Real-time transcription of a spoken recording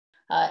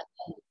Uh,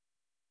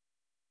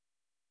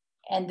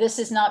 and this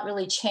has not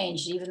really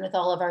changed even with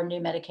all of our new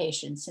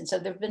medications. And so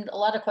there've been a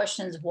lot of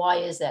questions, why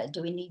is that?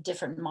 Do we need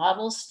different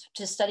models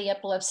to study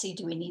epilepsy?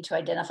 Do we need to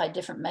identify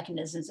different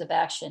mechanisms of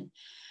action?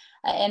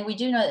 And we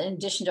do know that in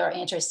addition to our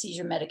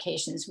anti-seizure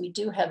medications, we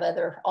do have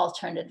other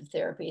alternative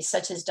therapies,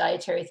 such as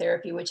dietary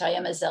therapy, which I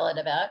am a zealot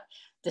about,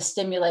 the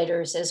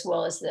stimulators, as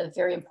well as the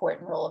very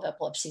important role of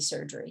epilepsy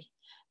surgery.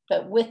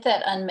 But with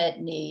that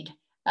unmet need,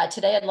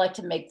 today I'd like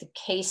to make the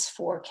case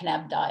for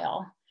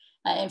cannabidiol.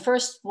 And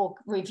first we'll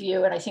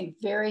review, and I think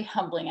very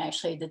humbling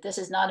actually, that this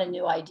is not a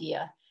new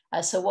idea.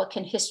 So what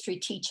can history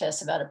teach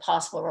us about a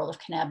possible role of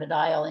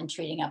cannabidiol in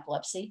treating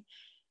epilepsy?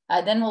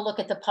 Then we'll look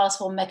at the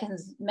possible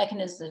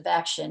mechanisms of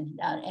action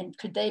and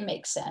could they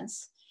make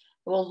sense?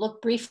 We'll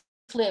look briefly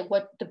at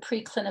what the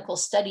preclinical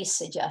studies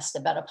suggest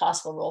about a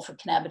possible role for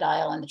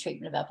cannabidiol in the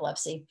treatment of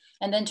epilepsy,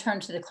 and then turn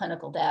to the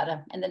clinical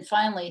data. And then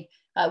finally,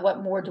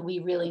 what more do we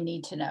really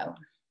need to know?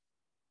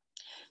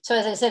 So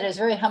as I said, it was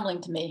very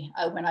humbling to me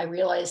when I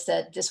realized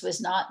that this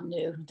was not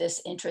new,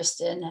 this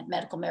interest in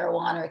medical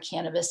marijuana or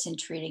cannabis in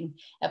treating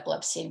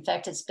epilepsy. In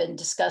fact, it's been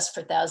discussed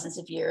for thousands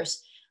of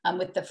years.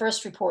 With the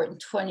first report in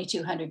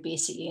 2200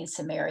 BCE in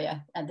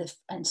Samaria,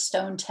 and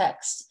stone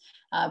text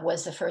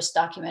was the first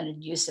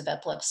documented use of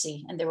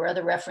epilepsy. And there were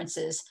other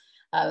references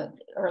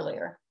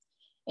earlier.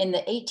 In the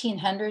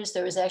 1800s,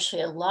 there was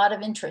actually a lot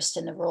of interest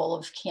in the role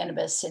of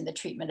cannabis in the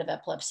treatment of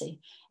epilepsy.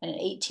 And in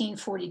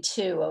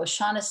 1842,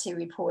 O'Shaughnessy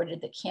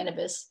reported that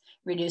cannabis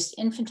reduced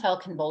infantile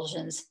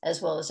convulsions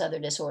as well as other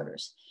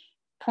disorders,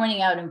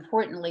 pointing out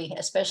importantly,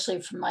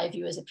 especially from my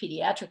view as a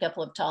pediatric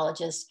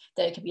epileptologist,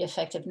 that it could be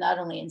effective not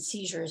only in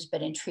seizures,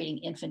 but in treating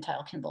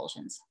infantile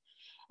convulsions.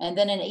 And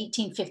then in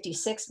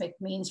 1856,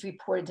 McMeans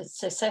reported the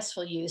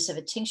successful use of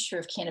a tincture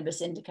of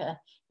cannabis indica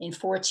in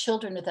 4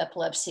 children with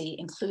epilepsy,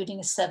 including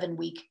a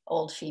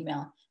 7-week-old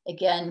female.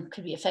 Again,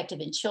 could be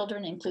effective in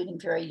children, including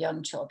very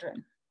young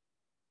children.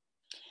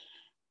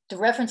 The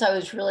reference I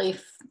was really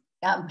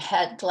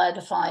glad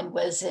to find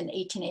was in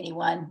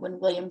 1881 when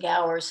William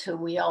Gowers, who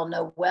we all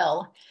know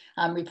well,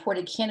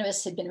 reported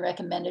cannabis had been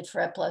recommended for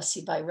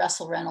epilepsy by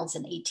Russell Reynolds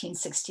in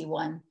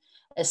 1861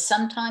 as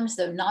sometimes,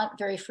 though not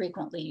very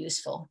frequently,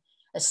 useful.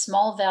 A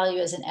small value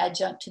as an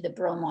adjunct to the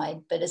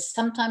bromide, but as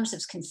sometimes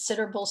of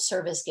considerable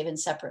service given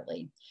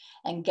separately.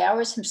 And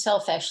Gowers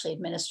himself actually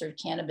administered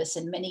cannabis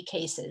in many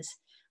cases.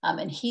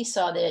 And he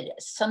saw that it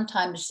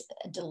sometimes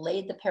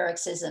delayed the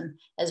paroxysm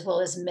as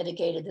well as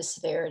mitigated the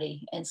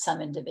severity in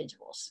some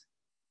individuals.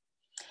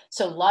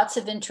 So lots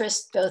of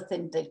interest, both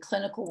in the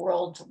clinical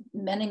world,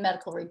 many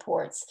medical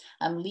reports,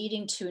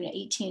 leading to in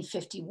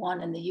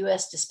 1851 in the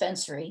US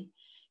dispensary,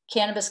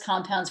 cannabis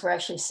compounds were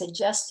actually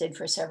suggested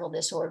for several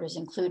disorders,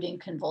 including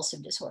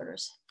convulsive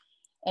disorders.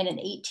 And in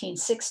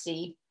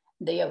 1860,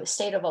 the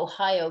State of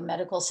Ohio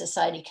Medical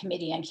Society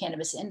Committee on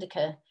Cannabis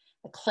Indica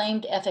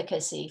acclaimed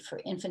efficacy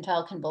for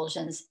infantile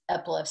convulsions,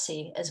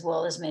 epilepsy, as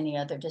well as many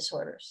other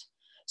disorders.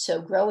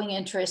 So growing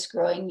interest,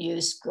 growing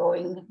use,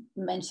 growing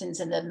mentions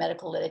in the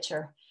medical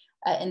literature.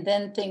 And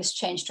then things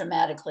changed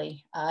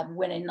dramatically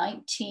when in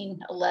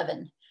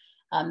 1911,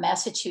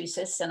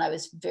 Massachusetts, and I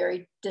was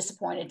very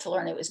disappointed to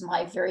learn it was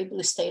my very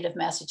blue state of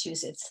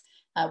Massachusetts,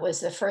 was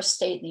the first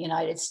state in the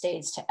United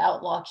States to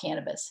outlaw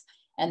cannabis.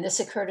 And this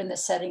occurred in the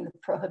setting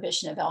of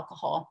prohibition of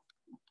alcohol.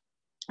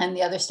 And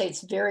the other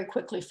states very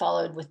quickly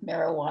followed with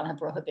marijuana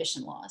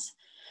prohibition laws.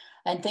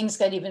 And things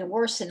got even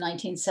worse in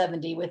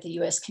 1970 with the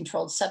US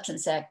Controlled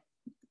Substance Act,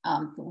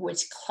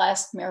 which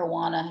classed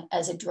marijuana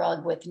as a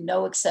drug with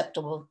no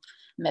acceptable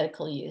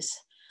medical use.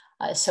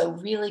 So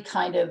really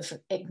kind of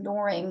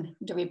ignoring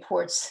the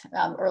reports,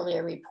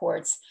 earlier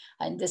reports,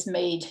 and this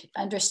made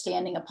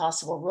understanding a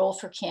possible role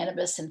for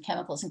cannabis and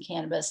chemicals in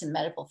cannabis in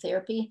medical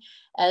therapy,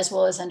 as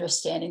well as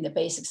understanding the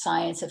basic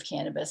science of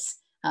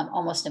cannabis,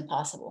 almost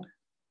impossible.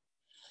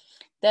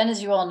 Then,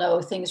 as you all know,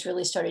 things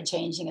really started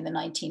changing in the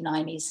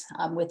 1990s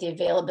with the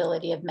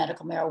availability of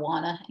medical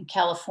marijuana. And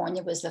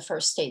California was the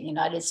first state in the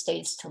United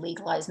States to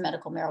legalize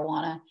medical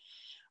marijuana.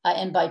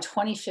 And by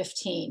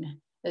 2015,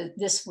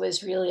 this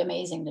was really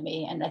amazing to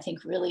me, and I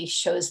think really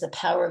shows the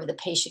power of the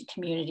patient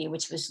community,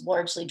 which was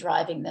largely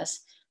driving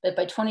this. But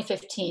by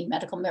 2015,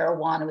 medical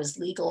marijuana was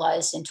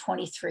legalized in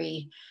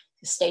 23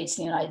 states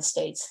in the United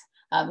States.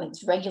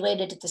 It's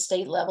regulated at the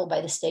state level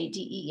by the state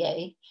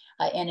DEA.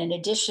 And in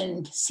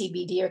addition,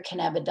 CBD or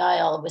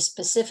cannabidiol was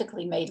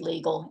specifically made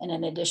legal in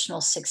an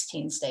additional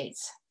 16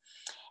 states.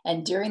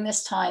 And during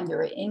this time, there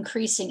were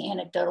increasing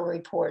anecdotal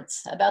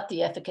reports about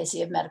the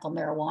efficacy of medical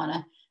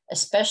marijuana,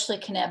 especially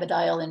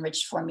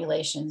cannabidiol-enriched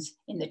formulations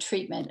in the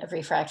treatment of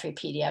refractory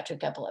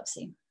pediatric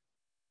epilepsy.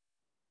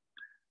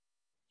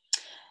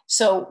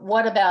 So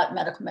what about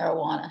medical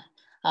marijuana?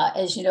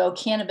 As you know,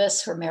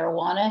 cannabis or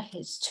marijuana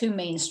is 2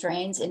 main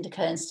strains,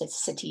 indica and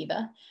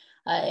sativa.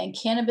 And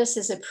cannabis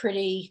is a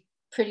pretty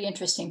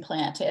interesting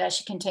plant. It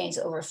actually contains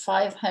over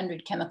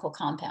 500 chemical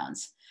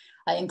compounds,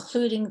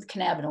 including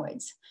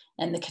cannabinoids.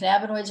 And the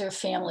cannabinoids are a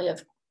family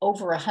of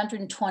over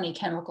 120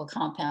 chemical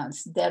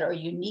compounds that are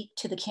unique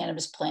to the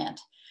cannabis plant.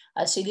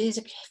 So these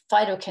are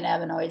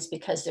phytocannabinoids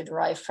because they're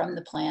derived from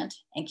the plant,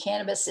 and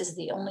cannabis is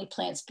the only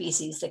plant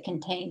species that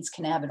contains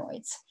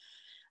cannabinoids.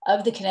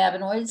 Of the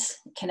cannabinoids,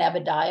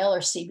 cannabidiol or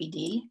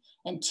CBD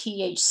and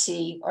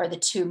THC are the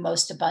two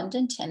most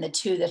abundant and the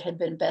two that have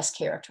been best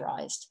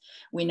characterized.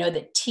 We know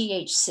that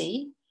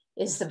THC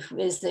is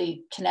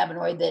the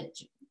cannabinoid that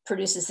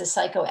produces the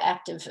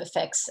psychoactive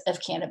effects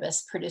of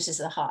cannabis, produces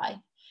a high.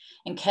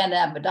 And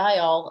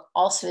cannabidiol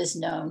also is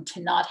known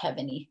to not have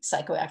any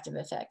psychoactive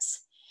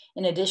effects.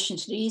 In addition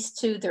to these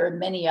two, there are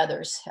many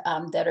others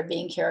that are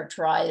being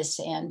characterized,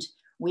 and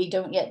we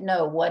don't yet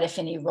know what, if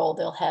any, role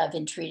they'll have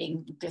in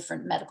treating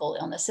different medical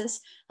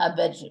illnesses,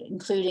 but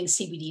including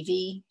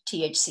CBDV,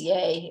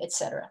 THCA, et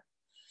cetera.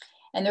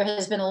 And there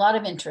has been a lot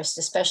of interest,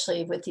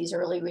 especially with these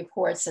early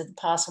reports of the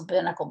possible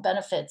medical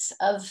benefits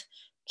of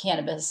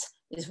cannabis,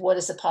 is what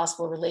is the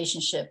possible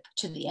relationship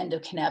to the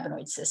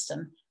endocannabinoid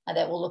system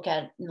that we'll look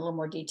at in a little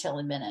more detail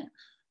in a minute.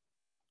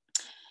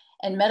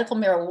 And medical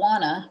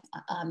marijuana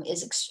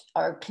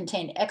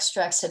contain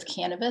extracts of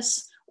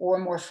cannabis, or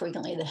more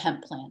frequently the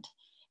hemp plant.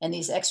 And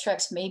these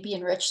extracts may be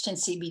enriched in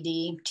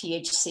CBD,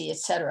 THC, et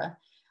cetera,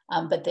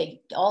 but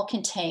they all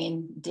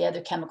contain the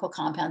other chemical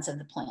compounds of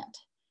the plant.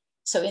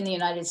 So in the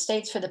United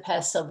States for the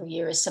past several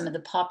years, some of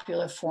the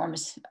popular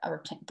forms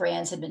or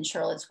brands have been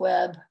Charlotte's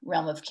Web,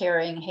 Realm of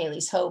Caring,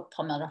 Haley's Hope,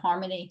 Palmetto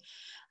Harmony,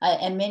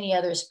 and many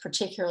others,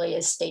 particularly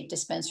as state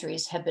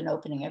dispensaries have been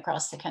opening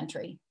across the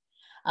country.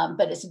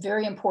 But it's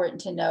very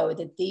important to know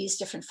that these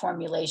different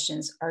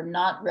formulations are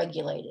not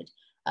regulated.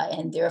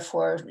 And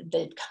therefore,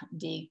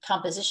 the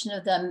composition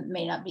of them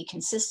may not be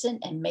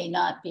consistent and may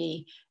not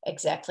be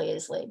exactly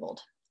as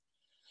labeled.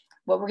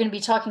 What we're going to be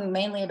talking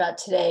mainly about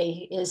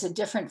today is a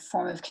different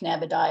form of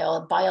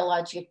cannabidiol, a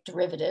biologic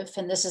derivative,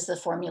 and this is the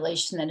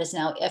formulation that is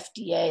now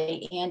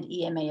FDA and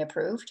EMA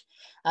approved.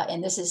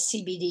 And this is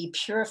CBD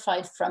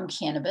purified from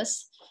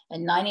cannabis, a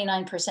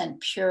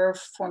 99% pure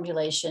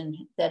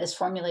formulation that is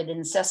formulated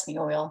in sesame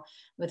oil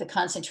with a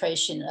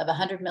concentration of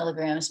 100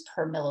 milligrams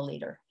per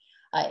milliliter.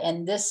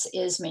 And this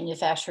is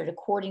manufactured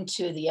according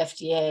to the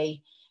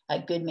FDA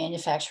good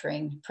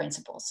manufacturing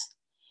principles.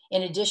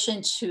 In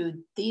addition to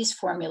these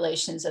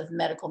formulations of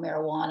medical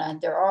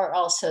marijuana, there are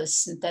also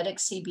synthetic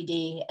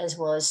CBD as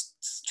well as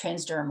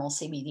transdermal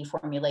CBD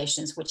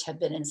formulations, which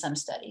have been in some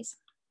studies.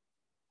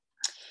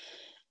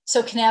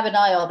 So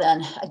cannabidiol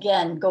then,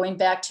 again, going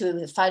back to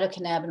the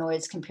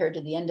phytocannabinoids compared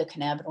to the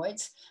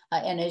endocannabinoids.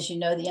 And as you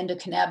know, the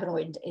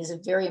endocannabinoid is a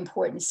very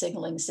important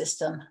signaling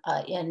system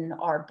in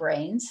our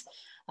brains.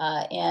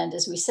 And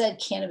as we said,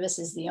 cannabis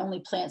is the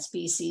only plant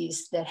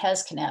species that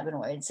has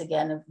cannabinoids,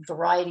 again, a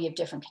variety of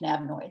different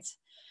cannabinoids.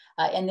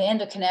 And the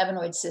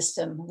endocannabinoid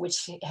system,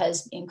 which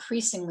has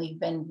increasingly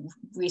been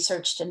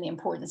researched and the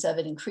importance of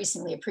it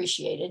increasingly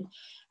appreciated,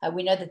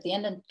 we know that the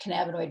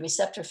endocannabinoid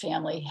receptor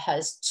family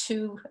has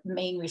two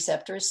main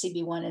receptors,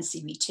 CB1 and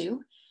CB2,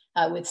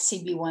 with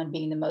CB1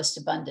 being the most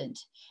abundant.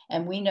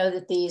 And we know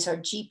that these are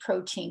G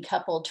protein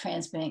coupled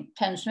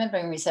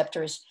transmembrane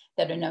receptors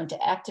that are known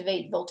to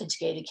activate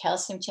voltage-gated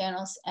calcium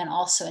channels and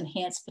also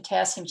enhance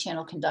potassium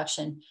channel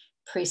conduction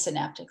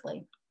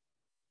presynaptically.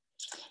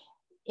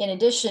 In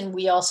addition,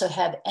 we also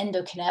have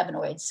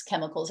endocannabinoids,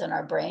 chemicals in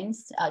our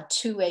brains,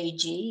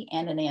 2-AG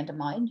and an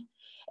anandamide.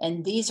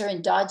 And these are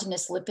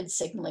endogenous lipid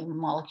signaling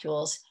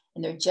molecules,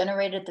 and they're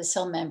generated at the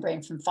cell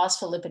membrane from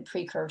phospholipid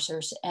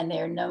precursors, and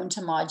they are known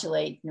to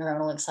modulate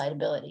neuronal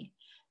excitability.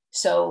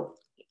 So,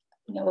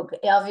 you know,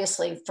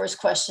 obviously, first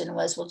question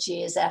was, well,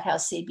 gee, is that how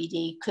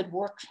CBD could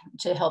work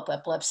to help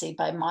epilepsy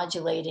by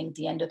modulating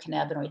the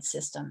endocannabinoid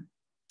system?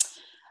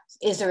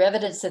 Is there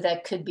evidence that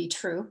that could be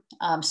true?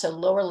 So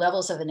lower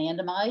levels of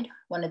anandamide,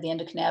 one of the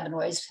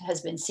endocannabinoids,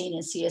 has been seen in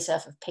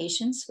CSF of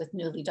patients with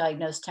newly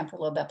diagnosed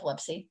temporal lobe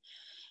epilepsy.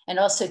 And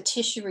also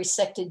tissue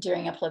resected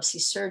during epilepsy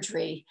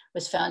surgery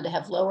was found to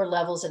have lower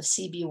levels of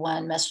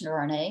CB1 messenger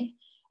RNA,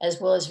 as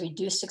well as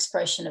reduced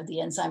expression of the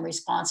enzyme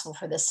responsible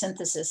for the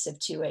synthesis of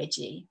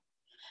 2-AG.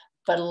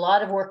 But a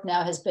lot of work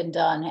now has been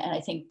done, and I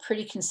think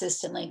pretty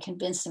consistently and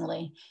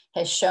convincingly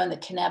has shown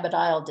that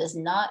cannabidiol does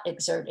not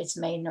exert its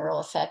main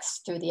neural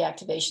effects through the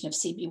activation of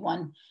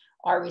CB1R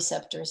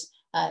receptors,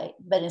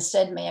 but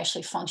instead may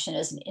actually function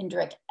as an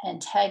indirect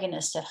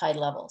antagonist at high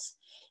levels.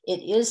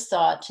 It is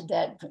thought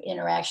that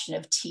interaction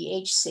of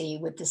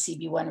THC with the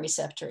CB1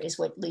 receptor is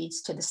what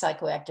leads to the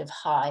psychoactive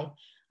high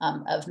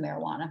of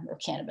marijuana or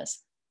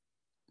cannabis.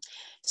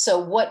 So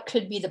what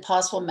could be the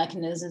possible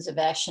mechanisms of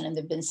action? And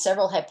there have been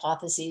several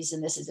hypotheses,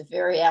 and this is a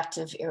very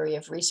active area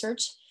of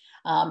research.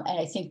 And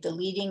I think the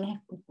leading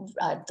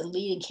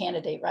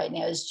candidate right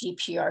now is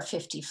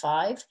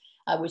GPR55,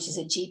 which is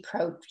a G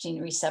protein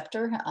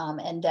receptor,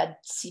 and that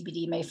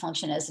CBD may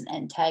function as an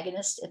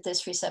antagonist at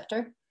this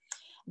receptor.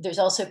 There's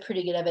also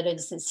pretty good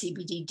evidence that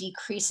CBD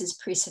decreases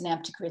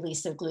presynaptic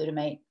release of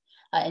glutamate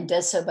and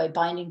does so by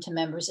binding to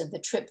members of the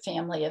TRP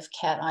family of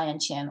cation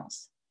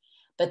channels.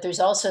 But there's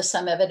also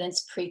some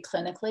evidence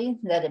preclinically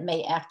that it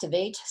may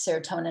activate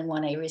serotonin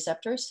 1A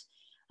receptors.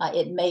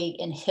 It may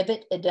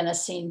inhibit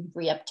adenosine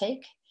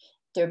reuptake.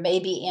 There may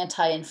be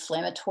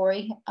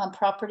anti-inflammatory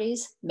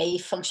properties, may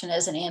function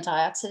as an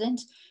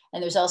antioxidant,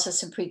 and there's also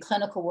some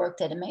preclinical work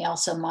that it may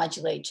also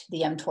modulate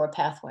the mTOR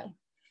pathway.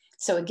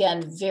 So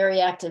again, very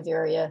active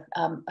area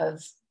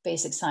of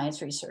basic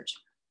science research.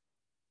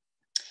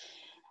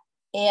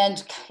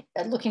 And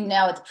looking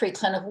now at the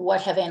preclinical,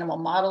 what have animal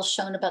models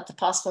shown about the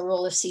possible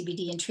role of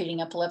CBD in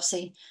treating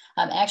epilepsy?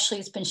 Actually,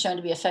 it's been shown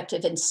to be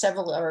effective in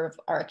several of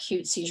our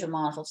acute seizure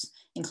models,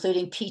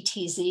 including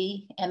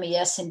PTZ,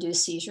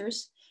 MES-induced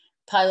seizures,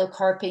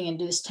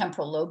 pilocarpine-induced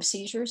temporal lobe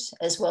seizures,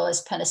 as well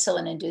as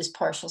penicillin-induced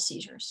partial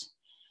seizures.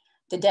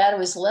 The data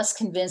was less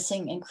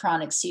convincing in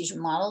chronic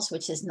seizure models,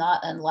 which is not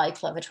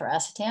unlike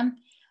levetiracetam.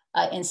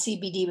 And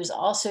CBD was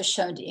also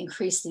shown to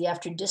increase the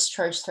after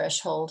discharge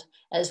threshold,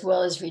 as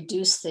well as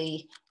reduce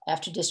the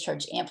after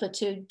discharge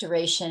amplitude,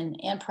 duration,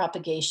 and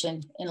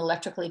propagation in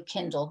electrically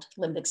kindled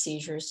limbic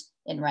seizures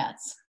in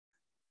rats.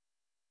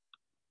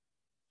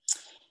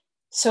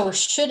 So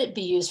should it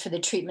be used for the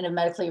treatment of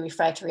medically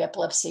refractory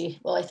epilepsy?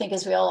 Well, I think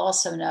as we all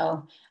also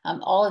know,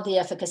 all of the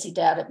efficacy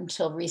data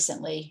until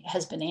recently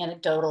has been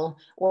anecdotal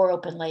or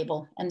open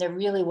label, and there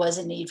really was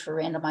a need for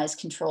randomized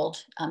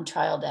controlled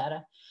trial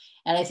data.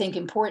 And I think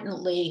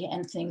importantly,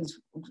 and things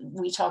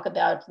we talk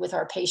about with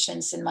our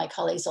patients and my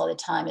colleagues all the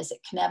time, is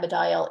that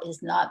cannabidiol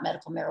is not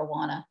medical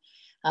marijuana.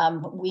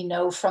 We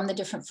know from the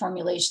different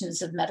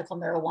formulations of medical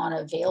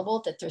marijuana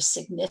available that there's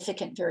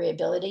significant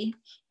variability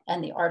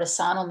and the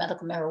artisanal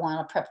medical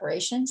marijuana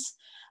preparations.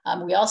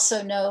 We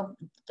also know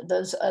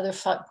those other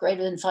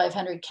greater than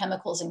 500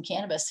 chemicals in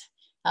cannabis.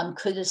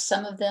 Could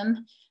some of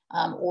them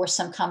or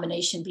some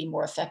combination be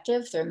more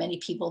effective? There are many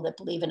people that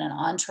believe in an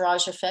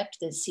entourage effect,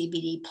 that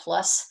CBD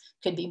plus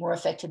could be more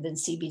effective than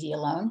CBD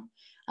alone,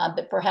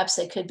 but perhaps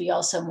they could be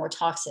also more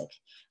toxic.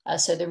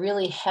 So there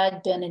really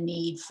had been a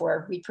need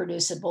for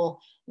reproducible,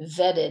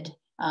 vetted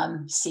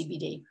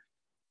CBD.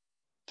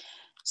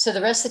 So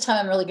the rest of the time,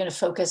 I'm really going to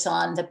focus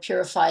on the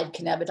purified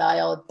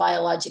cannabidiol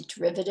biologic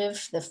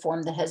derivative, the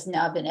form that has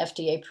now been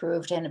FDA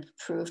approved and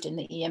approved in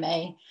the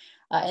EMA.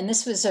 And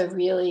this was a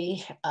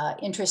really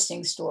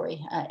interesting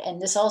story.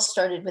 And this all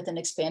started with an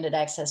expanded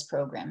access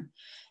program.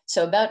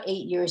 So about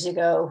 8 years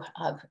ago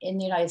in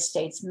the United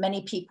States,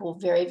 many people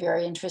very,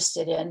 very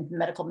interested in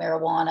medical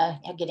marijuana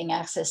and getting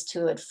access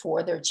to it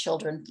for their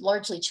children,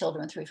 largely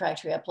children with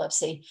refractory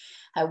epilepsy.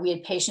 We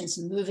had patients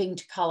moving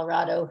to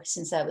Colorado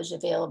since that was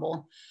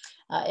available.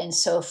 And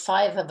so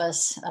 5 of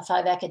us,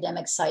 5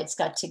 academic sites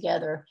got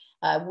together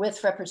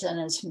with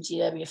representatives from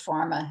GW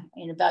Pharma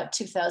in about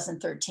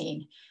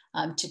 2013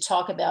 to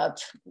talk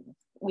about,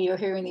 we were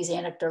hearing these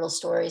anecdotal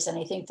stories, and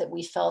I think that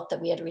we felt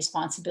that we had a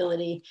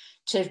responsibility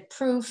to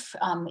prove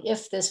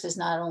if this was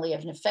not only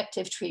an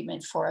effective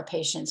treatment for our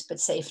patients, but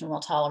safe and well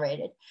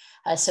tolerated.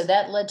 So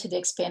that led to the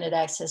expanded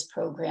access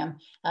program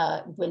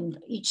when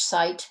each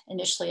site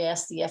initially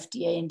asked the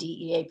FDA and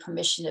DEA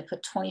permission to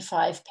put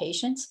 25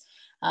 patients,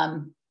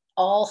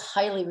 all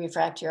highly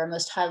refractory, our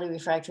most highly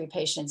refractory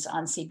patients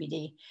on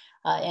CBD.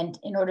 And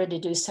in order to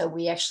do so,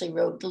 we actually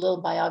wrote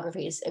little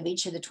biographies of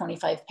each of the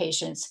 25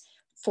 patients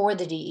for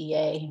the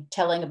DEA,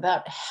 telling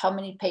about how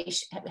many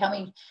patients,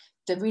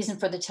 the reason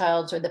for the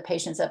child's or the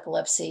patient's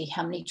epilepsy,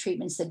 how many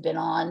treatments they'd been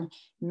on.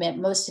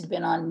 Most had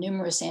been on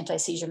numerous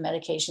anti-seizure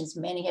medications.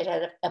 Many had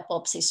had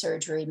epilepsy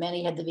surgery.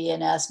 Many had the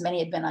VNS. Many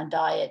had been on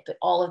diet, but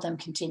all of them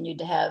continued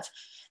to have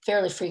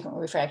fairly frequent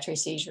refractory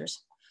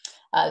seizures.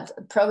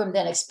 The program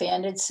then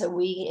expanded, so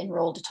we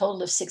enrolled a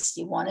total of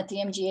 61 at the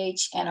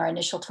MGH, and our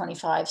initial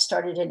 25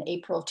 started in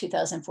April of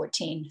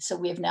 2014. So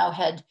we have now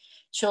had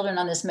children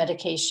on this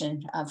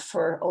medication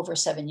for over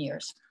 7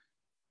 years.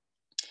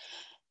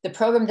 The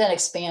program then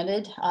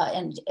expanded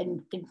and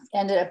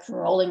ended up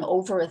enrolling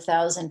over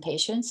 1,000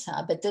 patients,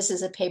 but this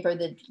is a paper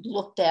that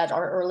looked at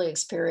our early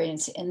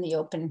experience in the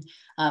open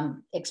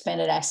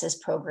expanded access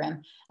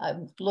program,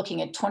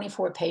 looking at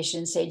 24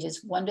 patients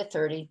ages 1 to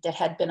 30 that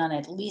had been on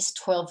at least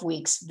 12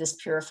 weeks of this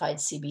purified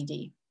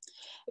CBD.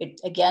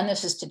 Again,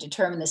 this is to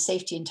determine the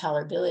safety and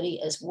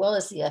tolerability as well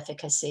as the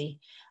efficacy,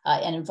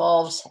 and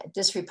involves,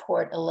 this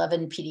report,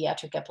 11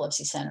 pediatric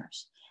epilepsy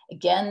centers.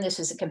 Again, this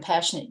is a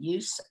compassionate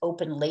use,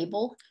 open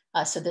label.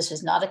 So this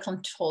was not a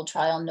controlled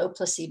trial, no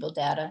placebo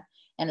data.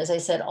 And as I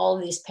said, all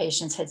of these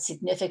patients had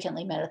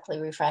significantly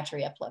medically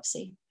refractory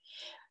epilepsy.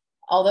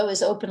 Although it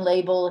was open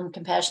label and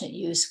compassionate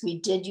use, we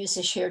did use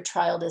a shared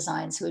trial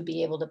design so we'd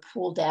be able to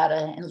pool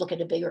data and look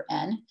at a bigger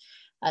N.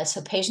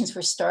 So patients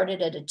were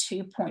started at a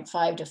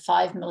 2.5 to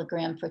 5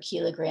 milligram per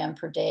kilogram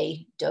per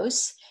day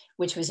dose,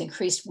 which was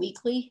increased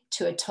weekly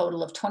to a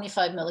total of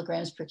 25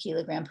 milligrams per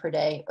kilogram per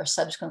day, or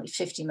subsequently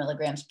 50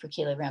 milligrams per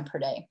kilogram per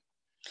day.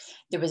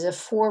 There was a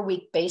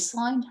 4-week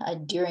baseline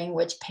during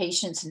which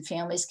patients and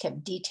families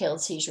kept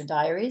detailed seizure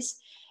diaries.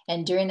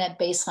 And during that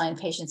baseline,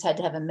 patients had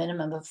to have a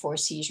minimum of 4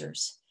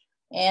 seizures.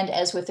 And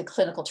as with the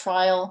clinical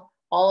trial,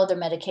 all other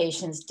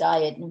medications,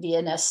 diet, and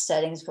VNS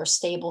settings were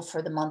stable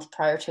for the month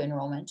prior to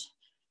enrollment.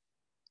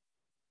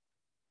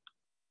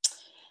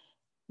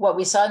 What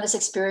we saw in this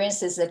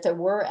experience is that there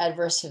were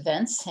adverse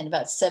events in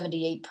about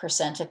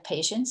 78% of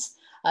patients.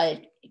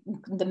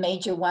 The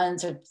major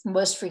ones or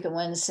most frequent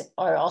ones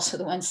are also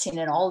the ones seen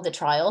in all of the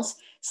trials: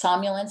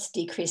 somnolence,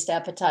 decreased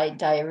appetite,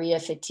 diarrhea,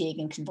 fatigue,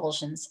 and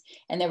convulsions.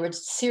 And there were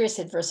serious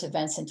adverse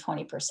events in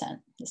 20%,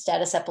 the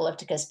status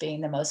epilepticus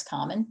being the most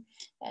common,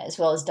 as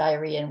well as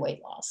diarrhea and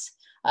weight loss.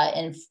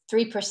 And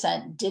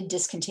 3% did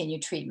discontinue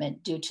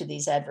treatment due to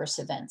these adverse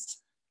events.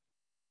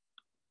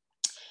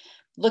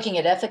 Looking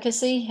at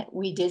efficacy,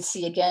 we did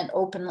see, again,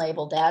 open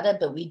label data,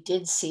 but we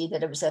did see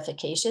that it was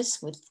efficacious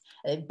with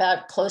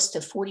about close to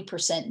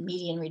 40%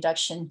 median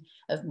reduction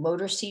of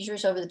motor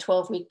seizures over the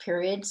 12-week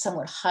period,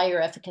 somewhat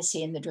higher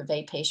efficacy in the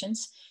Dravet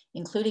patients,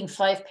 including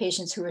 5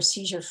 patients who were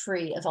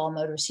seizure-free of all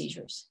motor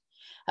seizures.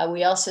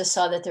 We also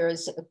saw that there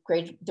was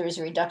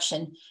a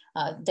reduction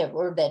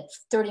that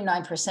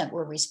 39%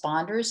 were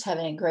responders,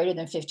 having a greater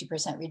than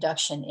 50%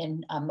 reduction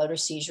in motor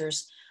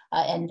seizures,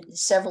 and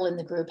several in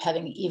the group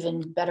having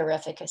even better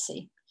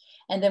efficacy.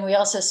 And then we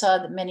also saw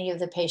that many of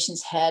the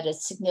patients had a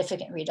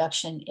significant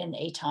reduction in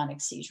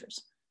atonic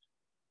seizures.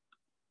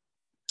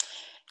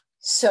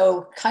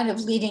 So kind of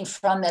leading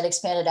from that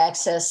expanded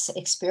access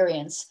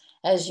experience,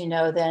 as you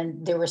know, then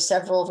there were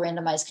several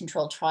randomized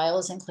controlled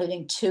trials,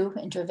 including 2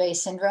 in Dravet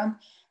syndrome,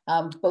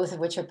 both of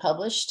which are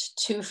published,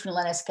 2 for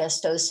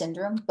Lennox-Gastaut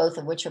syndrome, both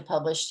of which are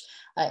published,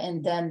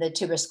 and then the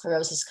tuberous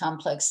sclerosis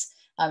complex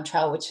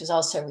trial, which was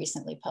also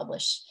recently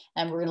published.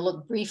 And we're going to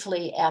look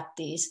briefly at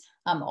these.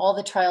 All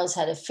the trials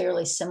had a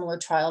fairly similar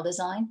trial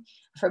design.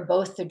 For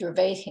both the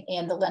Dravet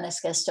and the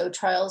Lennox-Gastaut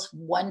trials,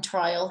 one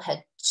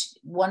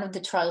of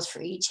the trials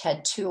for each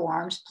had 2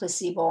 arms,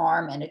 placebo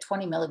arm and a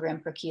 20 milligram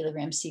per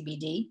kilogram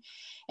CBD.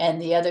 And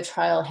the other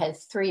trial had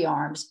 3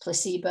 arms,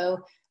 placebo,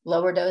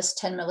 lower dose,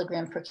 10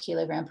 milligram per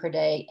kilogram per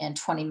day, and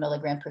 20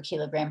 milligram per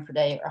kilogram per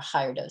day or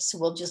higher dose. So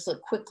we'll just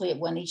look quickly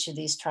at each of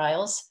these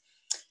trials.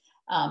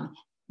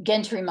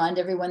 Again, to remind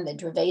everyone that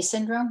Dravet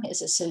syndrome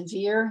is a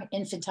severe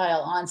infantile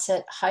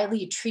onset,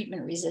 highly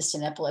treatment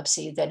resistant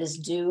epilepsy that is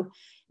due in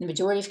the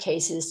majority of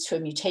cases to a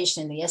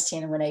mutation in the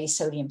SCN1A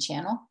sodium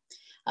channel.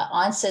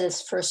 Onset is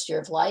first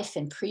year of life,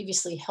 and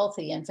previously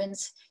healthy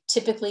infants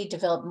typically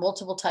develop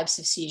multiple types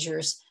of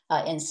seizures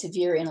and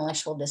severe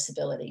intellectual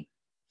disability.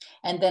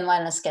 And then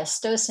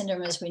Lennox-Gastaut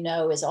syndrome, as we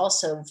know, is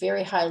also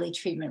very highly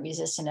treatment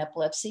resistant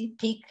epilepsy,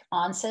 peak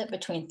onset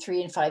between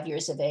 3 and 5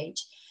 years of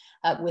age.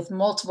 With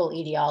multiple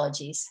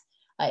etiologies.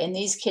 And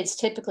these kids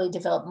typically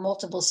develop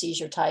multiple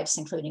seizure types,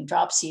 including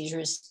drop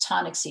seizures,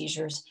 tonic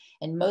seizures,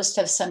 and most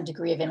have some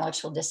degree of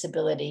intellectual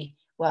disability,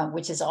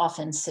 which is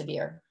often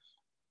severe.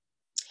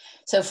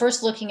 So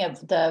first looking at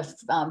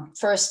the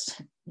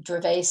first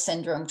Dravet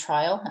syndrome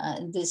trial,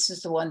 this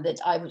is the one that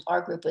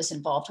our group was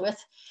involved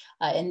with.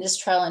 And this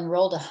trial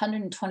enrolled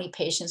 120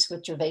 patients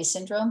with Dravet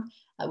syndrome,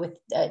 with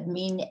a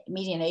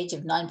median age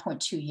of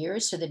 9.2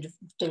 years. So the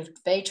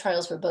Dravet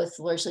trials were both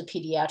largely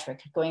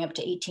pediatric, going up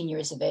to 18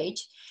 years of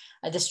age.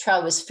 This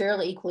trial was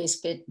fairly equally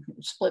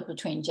split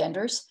between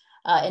genders.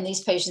 And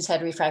these patients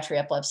had refractory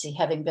epilepsy,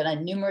 having been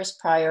on numerous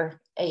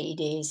prior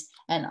AEDs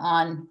and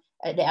on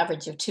an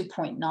average of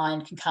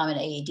 2.9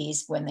 concomitant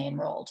AEDs when they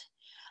enrolled.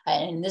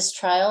 And in this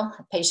trial,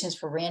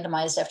 patients were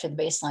randomized after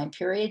the baseline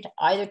period,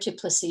 either to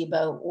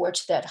placebo or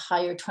to that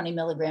higher 20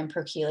 milligram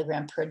per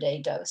kilogram per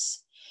day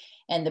dose.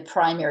 And the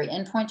primary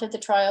endpoint of the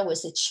trial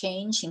was a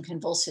change in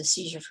convulsive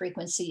seizure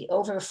frequency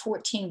over a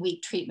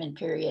 14-week treatment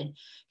period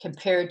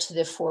compared to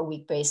the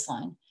 4-week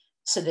baseline.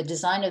 So the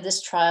design of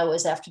this trial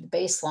was after the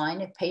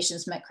baseline, if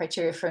patients met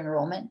criteria for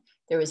enrollment,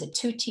 there was a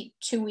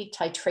 2-week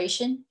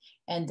titration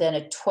and then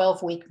a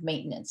 12-week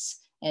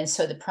maintenance. And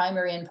so the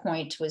primary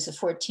endpoint was a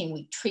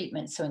 14-week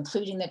treatment, so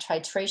including the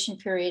titration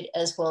period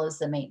as well as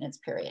the maintenance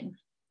period.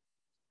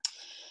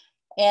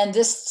 And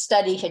this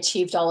study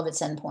achieved all of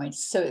its endpoints.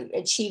 So it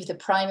achieved the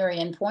primary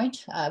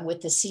endpoint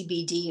with the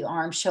CBD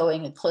arm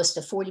showing a close to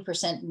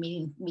 40%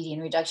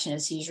 median reduction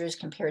of seizures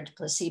compared to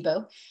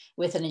placebo,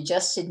 with an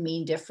adjusted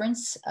mean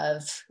difference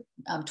of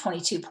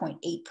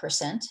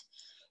 22.8%.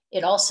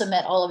 It also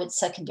met all of its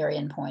secondary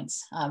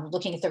endpoints.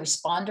 Looking at the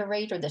responder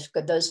rate, or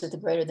those with a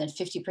greater than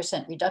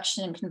 50%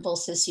 reduction in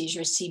convulsive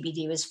seizures,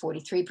 CBD was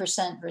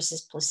 43%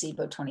 versus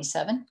placebo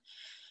 27%.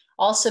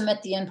 Also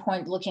met the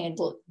endpoint looking at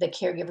the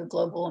caregiver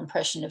global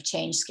impression of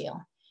change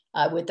scale.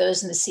 With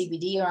those in the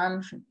CBD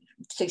arm,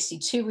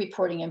 62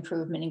 reporting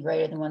improvement in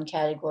greater than 1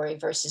 category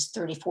versus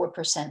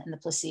 34% in the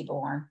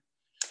placebo arm.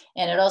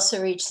 And it also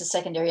reached the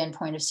secondary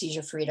endpoint of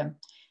seizure freedom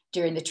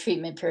during the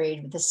treatment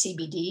period with the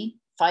CBD,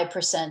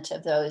 5%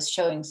 of those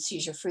showing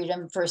seizure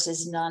freedom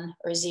versus none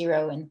or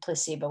 0 in the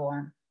placebo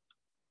arm.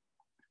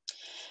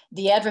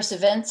 The adverse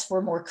events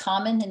were more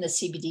common in the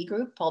CBD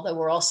group, although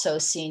were also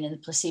seen in the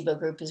placebo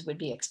group as would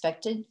be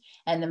expected.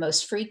 And the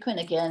most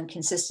frequent, again,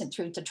 consistent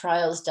through the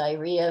trials,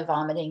 diarrhea,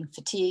 vomiting,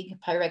 fatigue,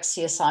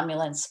 pyrexia,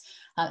 somnolence,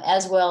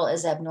 as well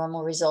as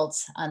abnormal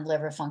results on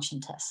liver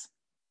function tests.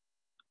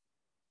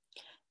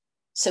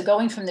 So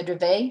going from the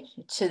Dravet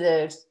to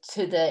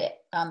the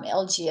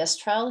LGS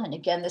trial, and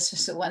again, this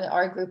was the one that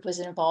our group was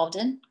involved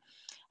in.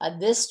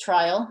 This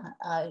trial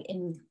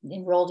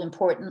enrolled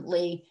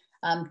importantly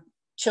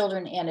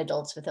children and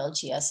adults with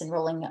LGS,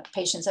 enrolling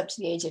patients up to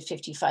the age of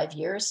 55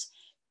 years,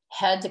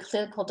 had the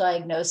clinical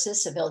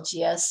diagnosis of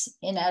LGS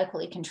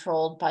inadequately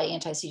controlled by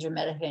anti-seizure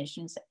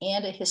medications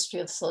and a history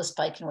of slow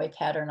spike and wave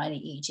pattern on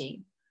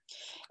EEG.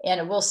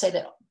 And I will say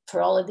that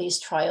for all of these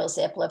trials,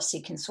 the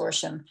Epilepsy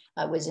Consortium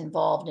was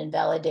involved in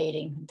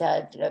validating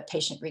that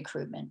patient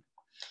recruitment.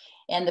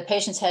 And the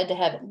patients had to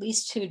have at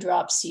least 2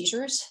 drop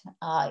seizures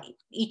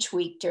each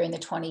week during the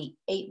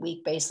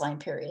 28-week baseline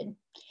period.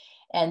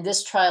 And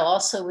this trial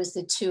also was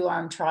the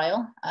 2-arm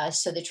trial.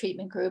 So the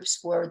treatment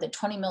groups were the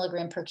 20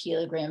 milligram per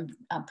kilogram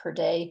per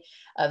day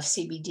of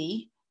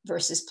CBD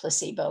versus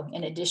placebo,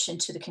 in addition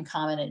to the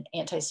concomitant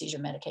anti-seizure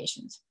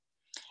medications.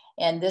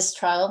 And this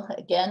trial,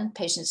 again,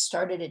 patients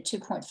started at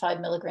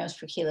 2.5 milligrams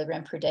per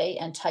kilogram per day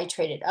and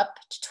titrated up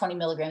to 20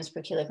 milligrams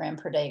per kilogram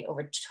per day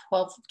over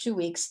 2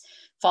 weeks,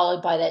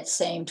 followed by that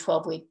same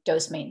 12-week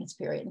dose maintenance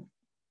period.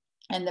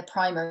 And the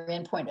primary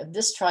endpoint of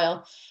this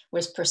trial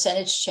was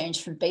percentage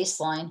change from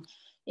baseline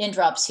in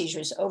drop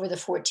seizures over the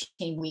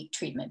 14-week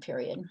treatment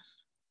period.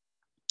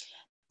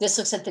 This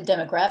looks at the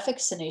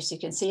demographics, and as you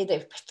can see,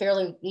 they're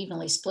fairly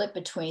evenly split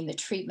between the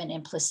treatment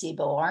and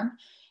placebo arm.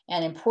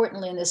 And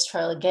importantly in this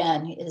trial,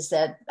 again, is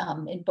that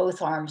in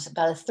both arms,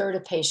 about 1/3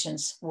 of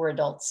patients were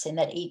adults in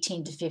that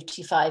 18 to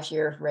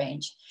 55-year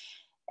range.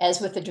 As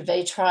with the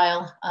Dravet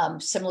trial,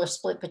 similar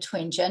split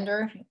between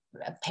gender.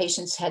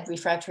 Patients had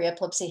refractory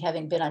epilepsy,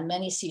 having been on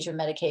many seizure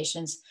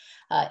medications.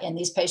 And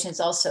these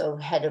patients also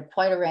had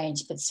quite a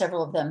range, but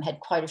several of them had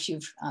quite a few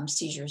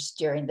seizures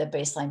during the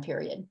baseline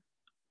period.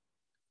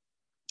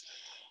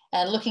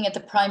 And looking at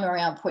the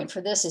primary endpoint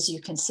for this, as you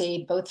can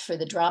see, both for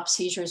the drop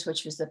seizures,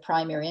 which was the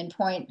primary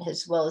endpoint,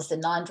 as well as the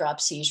non-drop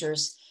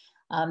seizures,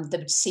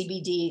 the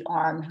CBD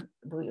arm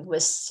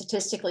was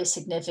statistically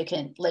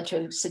significant, led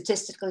to a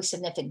statistically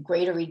significant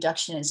greater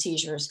reduction in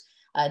seizures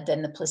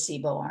than the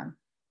placebo arm.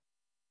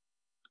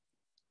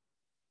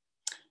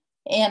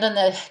 And on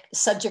the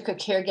subject of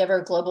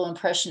caregiver global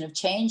impression of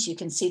change, you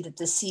can see that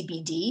the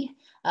CBD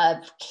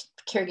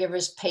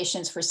caregivers,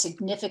 patients were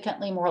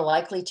significantly more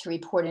likely to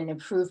report an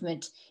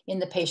improvement in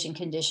the patient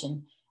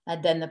condition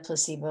than the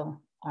placebo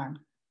arm.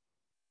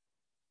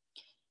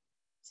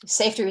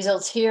 Safety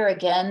results here,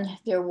 again,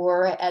 there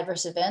were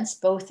adverse events,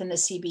 both in the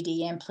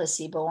CBD and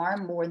placebo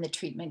arm, more in the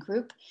treatment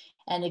group.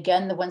 And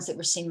again, the ones that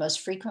were seen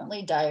most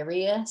frequently,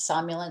 diarrhea,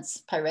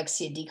 somnolence,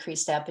 pyrexia,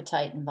 decreased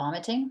appetite, and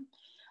vomiting.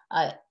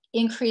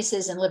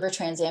 Increases in liver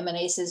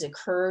transaminases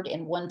occurred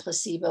in 1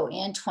 placebo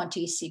and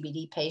 20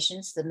 CBD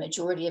patients, the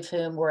majority of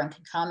whom were on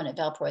concomitant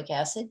valproic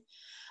acid.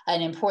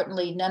 And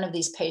importantly, none of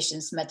these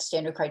patients met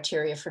standard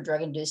criteria for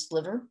drug-induced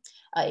liver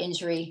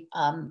injury,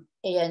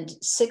 and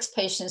 6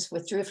 patients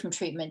withdrew from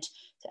treatment.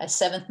 A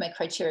 7th met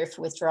criteria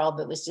for withdrawal,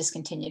 but was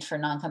discontinued for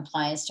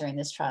noncompliance during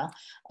this trial.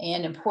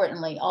 And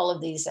importantly, all of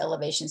these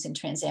elevations in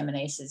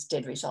transaminases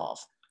did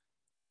resolve.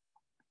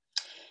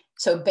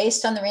 So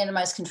based on the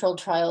randomized controlled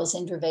trials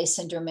in Dravet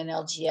syndrome and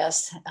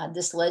LGS,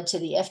 this led to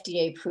the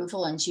FDA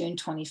approval on June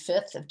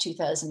 25th of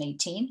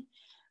 2018,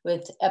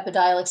 with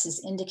Epidiolex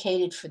is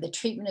indicated for the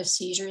treatment of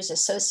seizures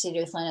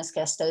associated with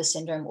Lennox-Gastaut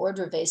syndrome or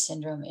Dravet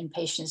syndrome in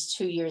patients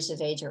 2 years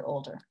of age or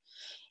older.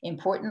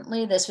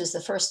 Importantly, this was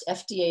the first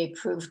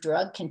FDA-approved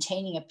drug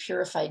containing a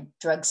purified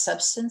drug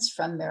substance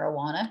from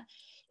marijuana.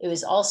 It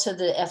was also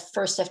the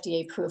first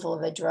FDA approval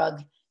of a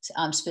drug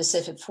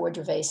specific for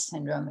Dravet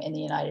syndrome in the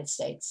United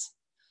States.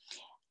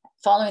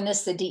 Following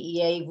this, the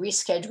DEA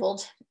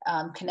rescheduled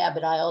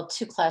cannabidiol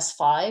to class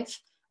 5,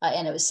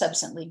 and it was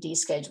subsequently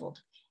descheduled.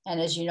 And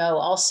as you know,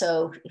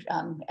 also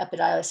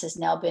Epidiolex has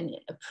now been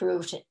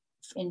approved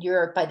in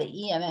Europe by the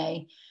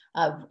EMA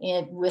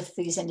with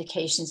these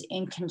indications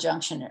in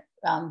conjunction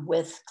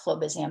with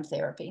clobazam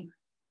therapy.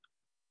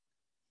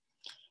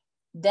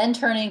 Then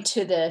turning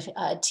to the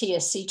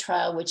TSC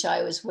trial, which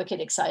I was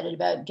wicked excited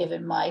about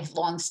given my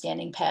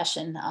longstanding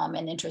passion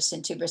and interest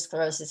in tuberous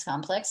sclerosis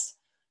complex.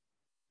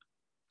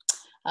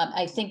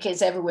 I think,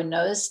 as everyone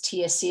knows,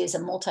 TSC is a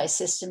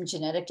multi-system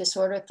genetic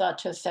disorder thought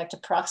to affect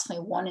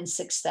approximately 1 in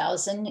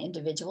 6,000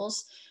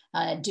 individuals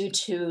due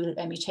to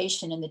a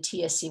mutation in the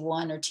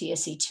TSC1 or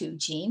TSC2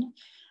 gene.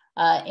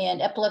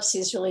 And epilepsy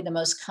is really the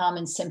most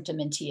common symptom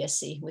in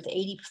TSC, with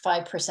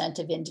 85%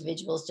 of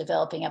individuals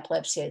developing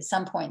epilepsy at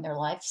some point in their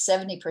life,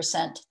 70%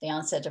 at the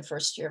onset of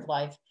first year of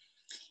life.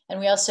 And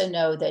we also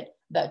know that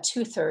about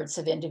 2/3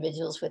 of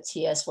individuals with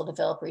TS will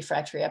develop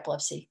refractory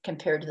epilepsy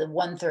compared to the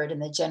 1/3 in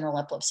the general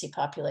epilepsy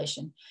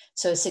population.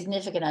 So a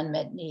significant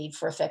unmet need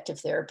for effective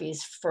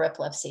therapies for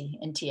epilepsy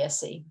in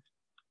TSC.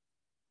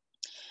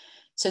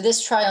 So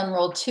this trial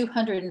enrolled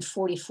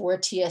 244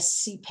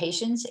 TSC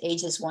patients,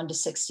 ages 1 to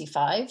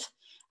 65,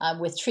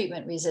 with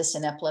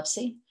treatment-resistant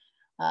epilepsy.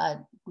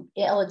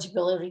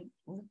 Eligibility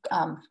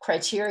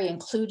criteria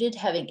included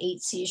having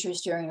 8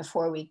 seizures during a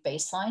 4-week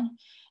baseline.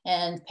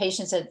 And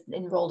patients that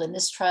enrolled in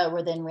this trial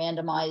were then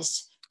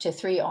randomized to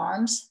 3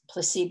 arms: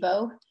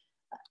 placebo,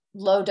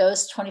 low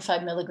dose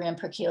 25 milligram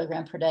per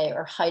kilogram per day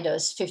or high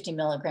dose 50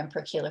 milligram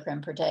per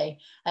kilogram per day.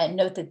 And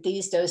note that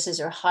these doses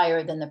are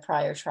higher than the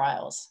prior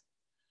trials.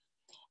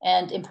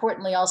 And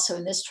importantly, also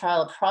in this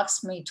trial,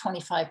 approximately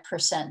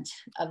 25%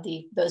 of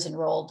those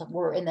enrolled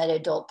were in that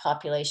adult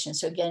population.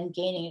 So again,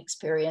 gaining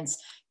experience,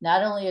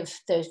 not only of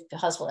the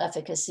possible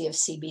efficacy of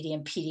CBD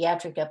in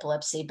pediatric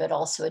epilepsy, but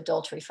also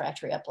adult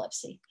refractory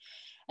epilepsy.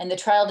 And the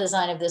trial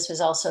design of this was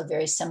also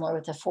very similar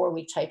with a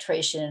 4-week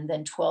titration and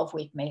then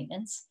 12-week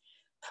maintenance.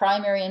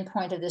 Primary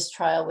endpoint of this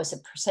trial was a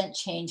percent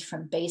change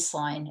from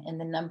baseline in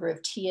the number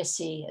of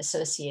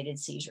TSC-associated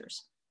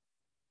seizures.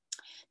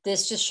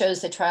 This just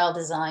shows the trial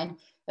design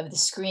of the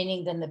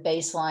screening, then the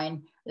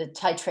baseline, the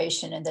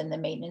titration, and then the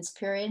maintenance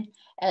period.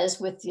 As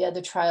with the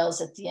other trials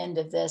at the end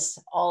of this,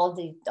 all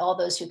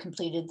those who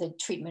completed the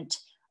treatment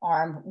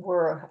arm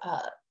were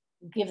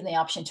given the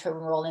option to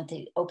enroll into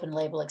the open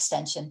label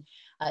extension.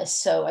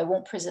 So I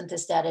won't present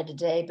this data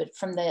today, but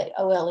from the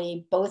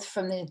OLE, both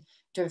from the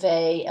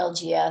Dravet,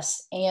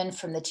 LGS, and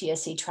from the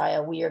TSC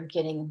trial, we are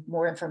getting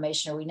more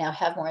information, or we now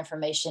have more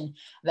information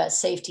about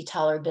safety,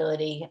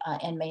 tolerability,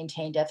 and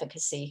maintained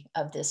efficacy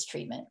of this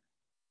treatment.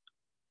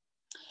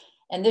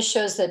 And this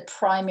shows the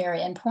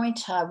primary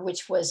endpoint,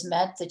 which was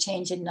met, the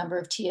change in number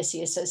of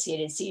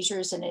TSC-associated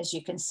seizures. And as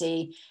you can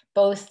see,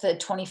 both the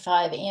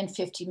 25 and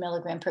 50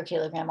 milligram per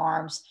kilogram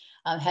arms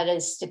had a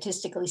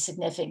statistically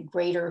significant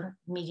greater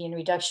median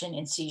reduction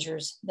in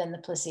seizures than the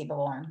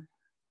placebo arm.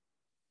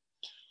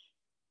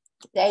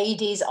 The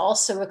AEDs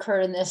also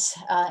occurred in this,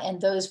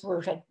 and those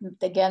were,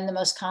 again, the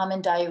most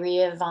common: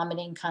 diarrhea,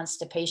 vomiting,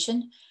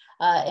 constipation.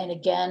 And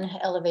again,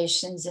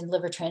 elevations in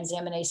liver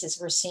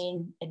transaminases were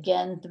seen.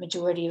 Again, the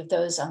majority of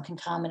those on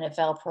concomitant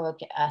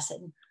valproic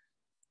acid.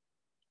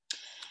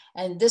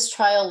 And this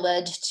trial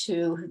led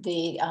to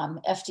the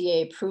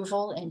FDA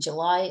approval in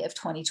July of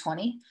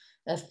 2020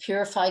 of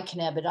purified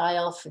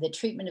cannabidiol for the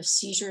treatment of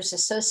seizures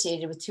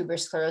associated with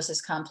tuberous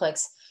sclerosis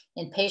complex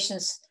in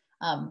patients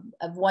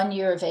of 1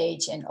 year of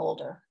age and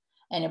older.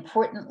 And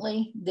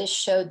importantly, this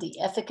showed the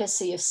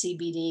efficacy of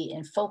CBD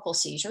in focal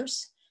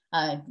seizures.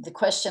 The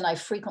question I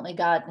frequently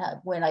got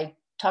when I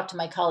talked to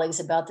my colleagues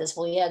about this,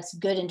 well, yeah, it's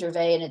good in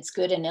Dravet and it's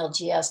good in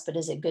LGS, but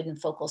is it good in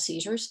focal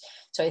seizures?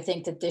 So I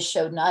think that this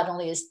showed not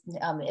only is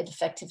it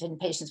effective in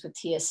patients with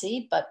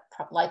TSC, but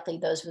likely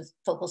those with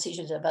focal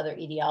seizures of other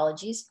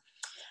etiologies.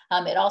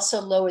 It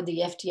also lowered the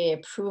FDA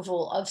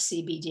approval of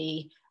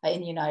CBD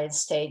in the United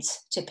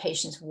States to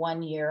patients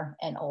 1 year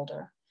and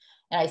older.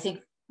 And I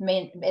think,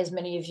 as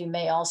many of you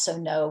may also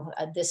know,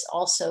 this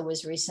also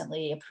was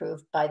recently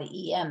approved by the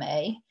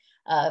EMA,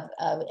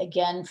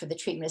 again, for the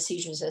treatment of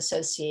seizures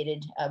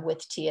associated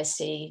with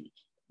TSC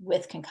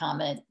with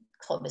concomitant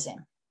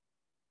clobazam.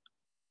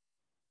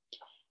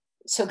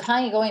 So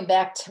kind of going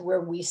back to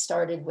where we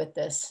started with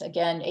this,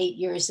 again, 8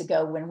 years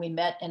ago when we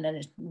met in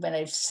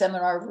a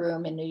seminar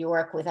room in New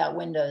York without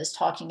windows,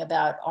 talking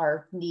about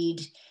our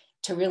need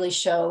to really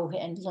show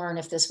and learn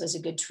if this was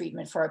a good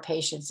treatment for our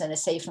patients and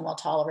is safe and well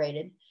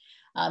tolerated.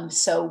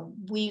 So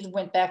we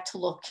went back to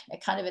look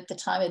at kind of at the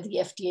time of the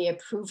FDA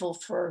approval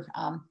for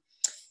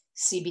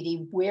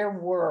CBD, where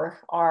were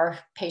our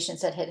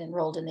patients that had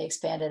enrolled in the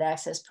expanded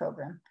access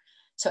program?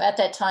 So at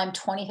that time,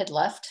 20 had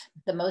left.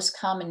 The most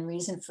common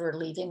reason for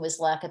leaving was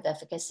lack of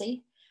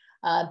efficacy,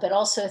 but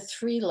also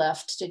 3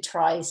 left to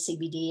try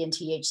CBD and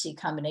THC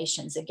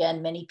combinations.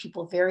 Again, many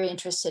people very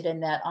interested in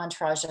that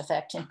entourage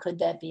effect and could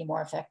that be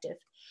more effective?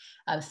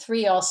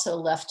 3 also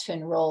left to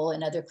enroll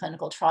in other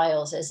clinical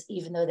trials, as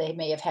even though they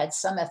may have had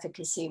some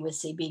efficacy with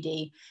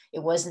CBD,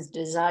 it wasn't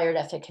desired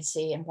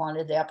efficacy and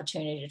wanted the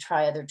opportunity to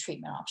try other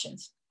treatment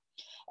options.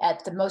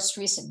 At the most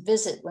recent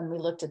visit, when we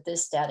looked at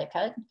this data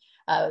cut,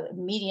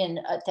 median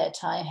at that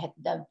time,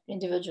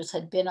 individuals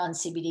had been on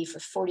CBD for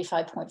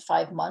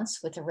 45.5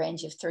 months with a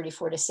range of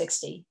 34 to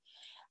 60.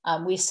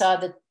 We saw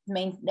that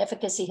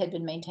efficacy had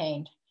been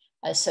maintained.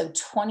 So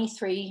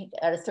 23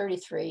 out of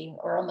 33,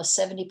 or almost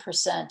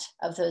 70%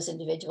 of those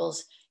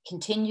individuals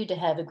continued to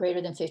have a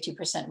greater than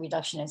 50%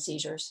 reduction in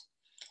seizures,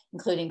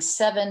 including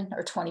 7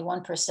 or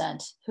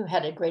 21% who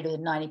had a greater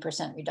than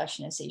 90%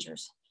 reduction in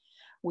seizures.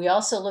 We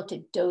also looked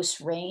at dose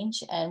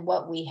range, and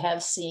what we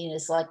have seen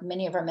is, like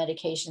many of our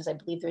medications, I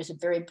believe there's a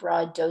very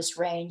broad dose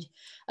range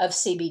of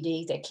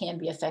CBD that can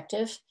be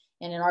effective.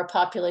 And in our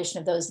population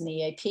of those in the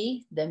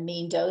EAP, the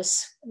mean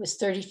dose was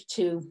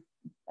 32.2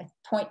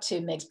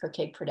 mg per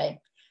kg per day.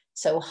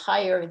 So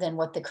higher than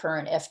what the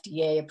current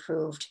FDA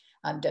approved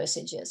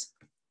dosage is.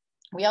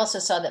 We also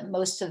saw that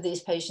most of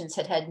these patients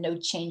had had no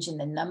change in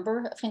the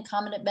number of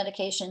concomitant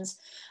medications,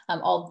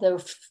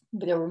 although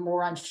there were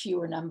more on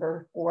fewer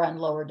number or on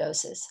lower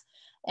doses.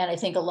 And I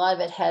think a lot of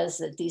it has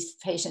that these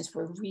patients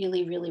were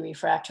really, really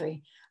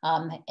refractory.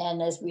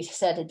 And as we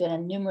said, had been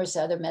on numerous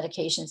other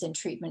medications and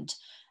treatment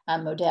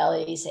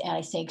modalities. And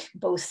I think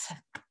both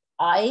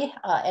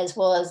as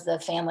well as the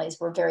families,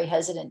 were very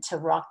hesitant to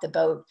rock the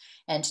boat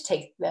and to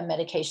take the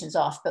medications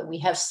off. But we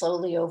have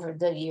slowly over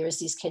the years,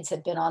 these kids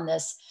have been on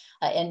this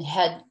and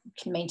had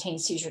maintained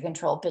seizure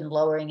control, been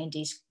lowering and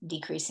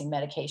decreasing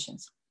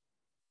medications.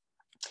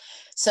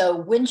 So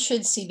when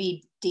should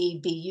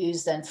CBD be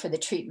used then for the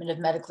treatment of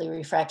medically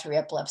refractory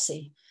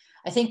epilepsy?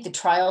 I think the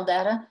trial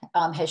data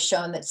has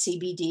shown that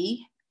CBD,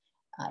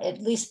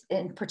 at least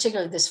in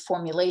particular this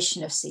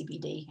formulation of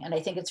CBD, and I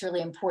think it's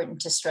really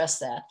important to stress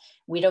that.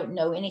 We don't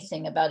know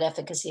anything about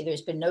efficacy.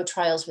 There's been no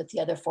trials with the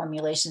other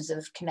formulations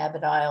of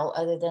cannabidiol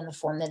other than the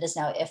form that is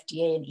now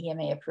FDA and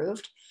EMA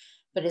approved,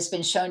 but it's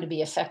been shown to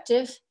be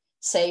effective,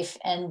 safe,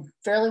 and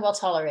fairly well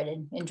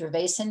tolerated in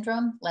Dravet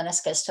syndrome,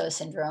 Lennox-Gastaut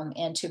syndrome,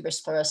 and tuberous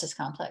sclerosis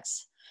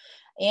complex.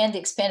 And the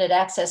expanded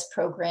access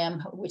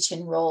program, which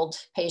enrolled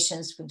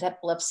patients with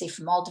epilepsy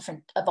from all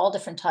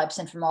different types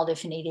and from all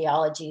different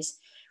etiologies,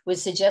 would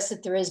suggest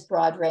that there is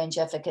broad range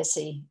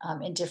efficacy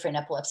in different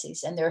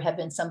epilepsies. And there have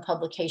been some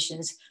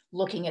publications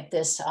looking at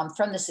this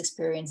from this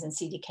experience in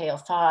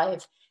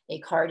CDKL5,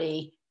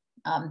 ACARDI,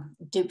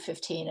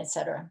 DUP15, et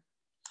cetera.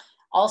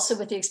 Also,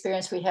 with the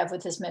experience we have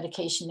with this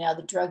medication now,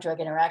 the drug-drug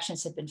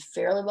interactions have been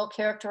fairly well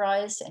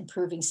characterized and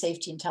proving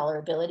safety and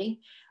tolerability.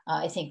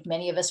 I think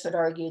many of us would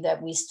argue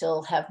that we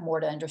still have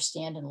more to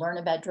understand and learn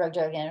about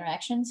drug-drug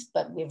interactions,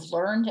 but we've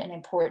learned, and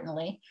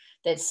importantly,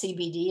 that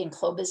CBD and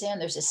clobazam,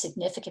 there's a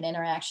significant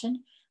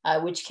interaction,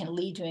 which can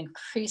lead to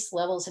increased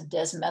levels of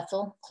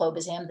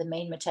desmethylclobazam, the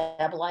main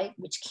metabolite,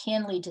 which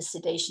can lead to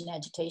sedation and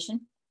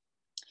agitation.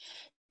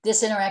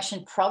 This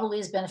interaction probably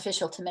is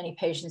beneficial to many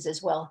patients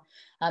as well,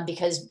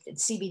 because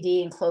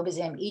CBD and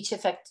clobazam each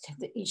affect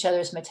each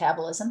other's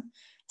metabolism.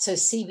 So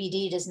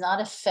CBD does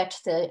not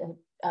affect the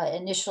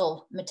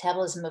initial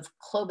metabolism of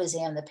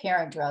clobazam, the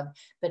parent drug,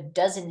 but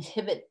does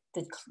inhibit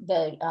the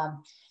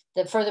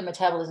further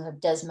metabolism of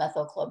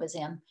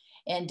desmethylclobazam.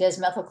 And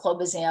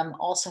desmethylclobazam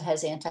also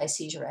has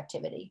anti-seizure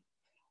activity.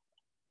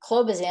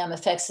 Clobazam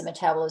affects the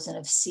metabolism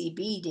of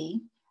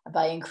CBD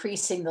by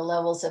increasing the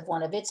levels of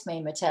one of its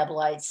main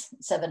metabolites,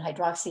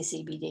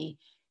 7-hydroxy-CBD,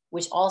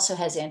 which also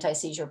has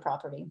anti-seizure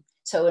property.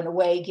 So in a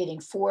way,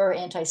 getting 4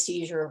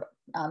 anti-seizure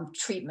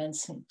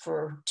treatments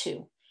for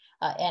 2.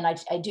 And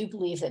I do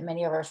believe that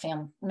many of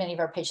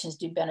our patients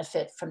do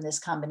benefit from this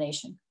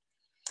combination.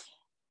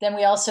 Then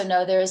we also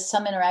know there is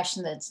some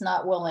interaction that's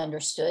not well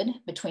understood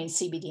between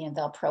CBD and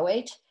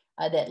valproate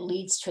that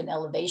leads to an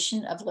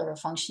elevation of liver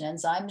function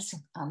enzymes,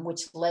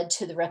 which led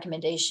to the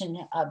recommendation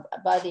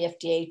by the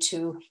FDA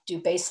to do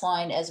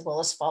baseline as well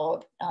as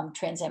follow-up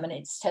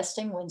transaminase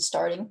testing when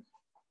starting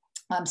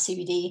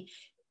CBD,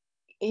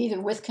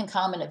 either with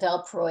concomitant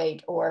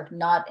valproate or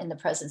not in the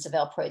presence of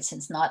valproate,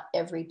 since not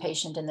every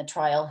patient in the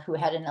trial who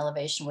had an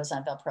elevation was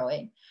on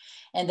valproate.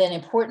 And then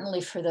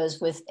importantly for those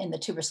within the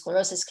tuberous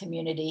sclerosis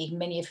community,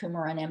 many of whom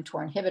are on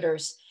mTOR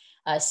inhibitors,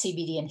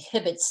 CBD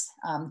inhibits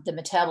the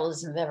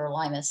metabolism of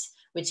everolimus,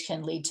 which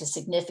can lead to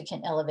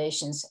significant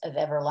elevations of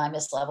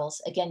everolimus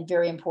levels. Again,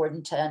 very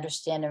important to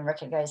understand and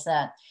recognize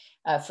that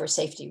for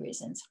safety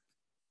reasons.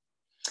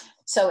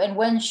 So, and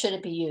when should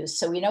it be used?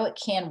 So we know it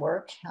can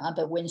work,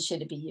 but when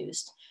should it be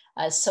used?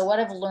 So what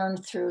I've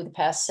learned through the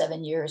past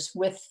 7 years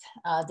with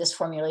this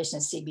formulation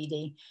of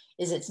CBD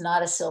is it's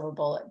not a silver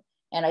bullet.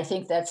 And I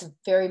think that's a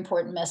very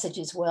important message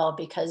as well,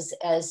 because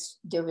as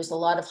there was a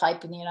lot of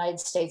hype in the United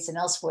States and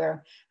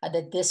elsewhere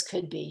that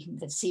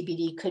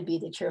CBD could be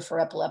the cure for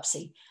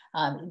epilepsy.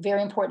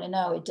 Very important to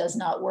know it does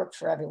not work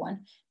for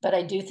everyone, but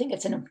I do think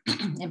it's an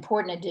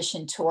important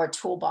addition to our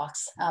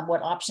toolbox,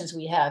 what options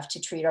we have to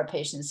treat our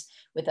patients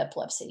with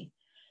epilepsy.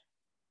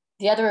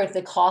 The other are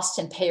the cost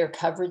and payer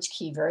coverage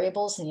key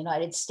variables in the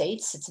United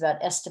States. It's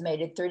about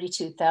estimated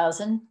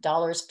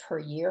 $32,000 per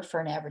year for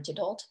an average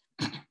adult.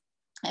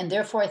 And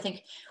therefore, I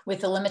think with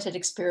the limited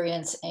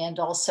experience and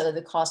also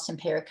the cost and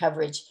payer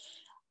coverage,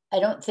 I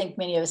don't think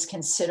many of us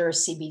consider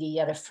CBD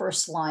yet a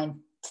first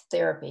line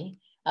therapy,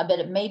 but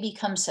it may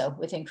become so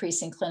with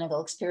increasing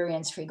clinical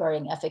experience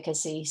regarding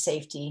efficacy,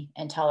 safety,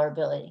 and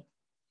tolerability.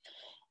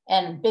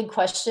 And big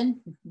question,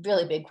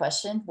 really big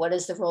question, what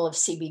is the role of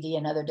CBD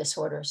in other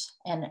disorders?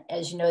 And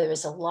as you know, there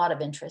is a lot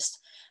of interest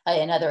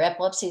in other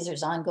epilepsies.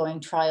 There's ongoing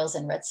trials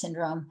in Rett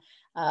syndrome.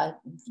 A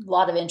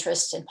lot of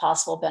interest in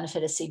possible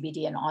benefit of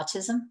CBD in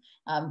autism.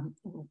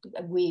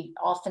 We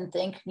often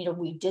think,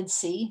 we did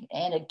see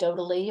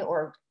anecdotally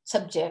or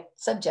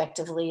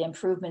subjectively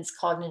improvements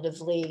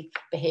cognitively,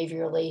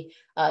 behaviorally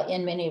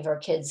in many of our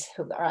kids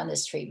who are on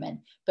this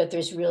treatment, but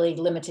there's really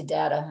limited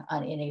data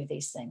on any of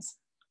these things.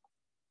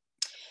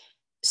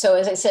 So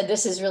as I said,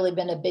 this has really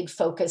been a big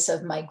focus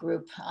of my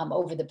group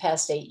over the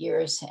past 8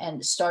 years,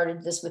 and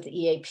started this with the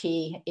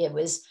EAP. It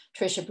was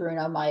Tricia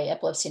Bruno, my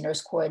epilepsy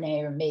nurse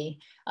coordinator, and me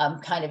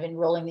kind of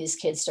enrolling these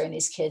kids, starting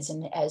these kids.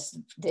 And as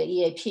the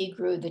EAP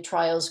grew, the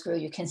trials grew,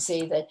 you can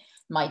see that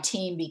my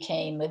team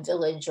became a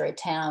village or a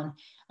town.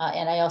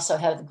 And I also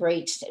have a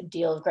great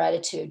deal of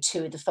gratitude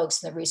to the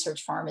folks in the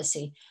research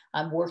pharmacy.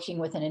 I'm working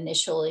with an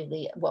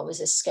initially what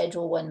was a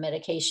Schedule I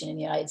medication in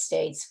the United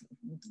States,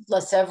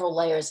 several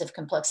layers of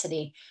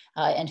complexity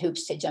and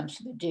hoops to jump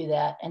to do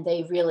that. And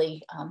they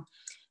really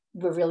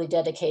were really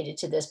dedicated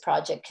to this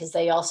project because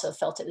they also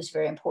felt it was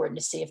very important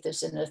to see if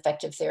there's an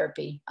effective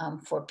therapy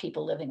for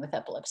people living with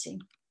epilepsy.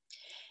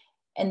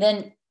 And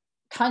then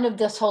kind of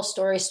this whole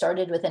story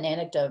started with an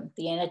anecdote,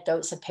 the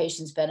anecdotes of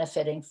patients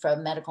benefiting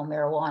from medical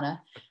marijuana.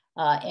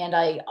 And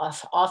I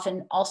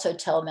often also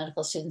tell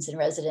medical students and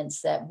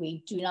residents that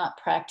we do not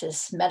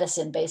practice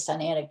medicine based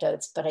on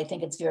anecdotes, but I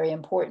think it's very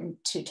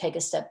important to take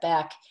a step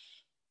back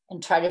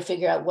and try to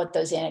figure out what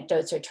those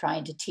anecdotes are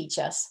trying to teach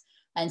us.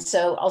 And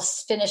so I'll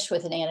finish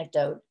with an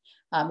anecdote.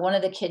 One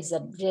of the kids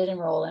that did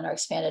enroll in our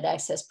expanded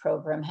access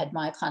program had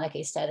myoclonic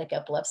astatic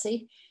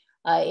epilepsy.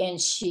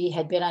 And she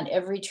had been on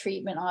every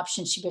treatment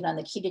option. She'd been on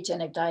the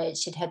ketogenic diet.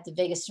 She'd had the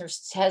vagus nerve,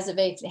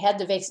 had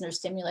the vagus nerve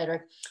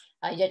stimulator,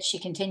 yet she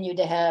continued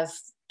to have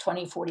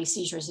 20, 40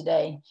 seizures a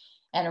day.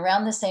 And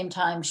around the same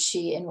time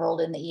she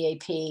enrolled in the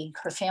EAP,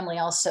 her family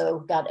also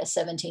got a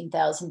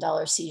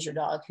 $17,000 seizure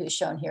dog, who's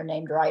shown here,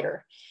 named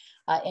Ryder.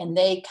 And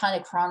they kind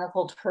of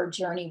chronicled her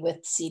journey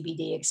with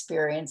CBD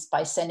experience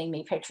by sending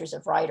me pictures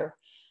of Ryder.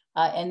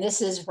 And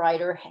this is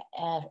Ryder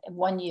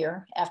 1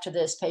 year after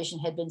this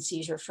patient had been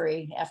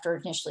seizure-free after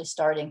initially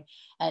starting,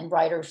 and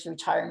Ryder's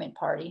retirement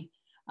party.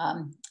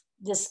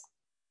 This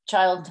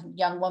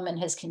young woman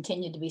has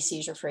continued to be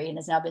seizure-free and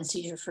has now been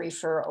seizure-free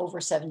for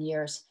over 7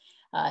 years.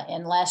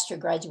 And last year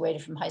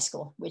graduated from high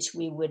school, which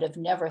we would have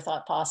never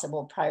thought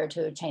possible prior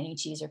to attaining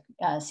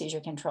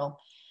seizure control.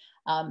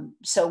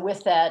 So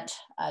with that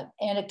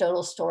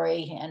anecdotal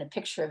story and a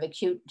picture of a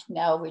cute,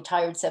 now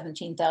retired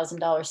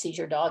 $17,000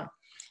 seizure dog,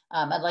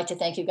 I'd like to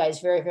thank you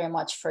guys very, very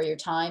much for your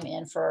time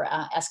and for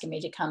asking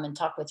me to come and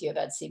talk with you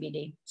about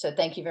CBD. So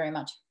thank you very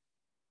much.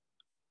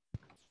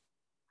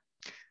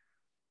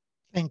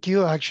 Thank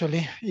you.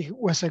 Actually, it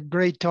was a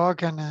great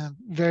talk and a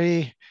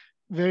very,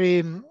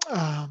 very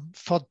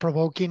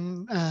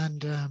thought-provoking.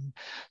 And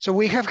so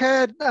we have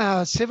had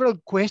several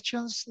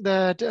questions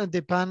that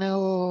the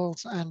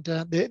panels and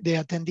the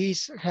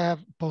attendees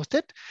have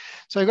posted.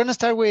 So I'm going to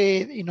start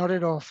with in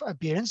order of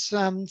appearance.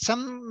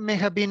 Some may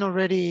have been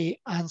already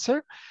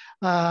answered.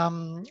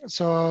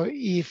 So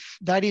if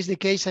that is the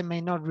case, I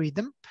may not read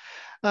them.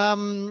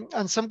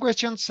 And some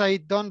questions I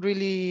don't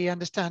really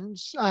understand.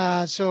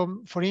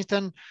 So for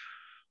instance,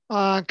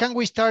 can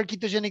we start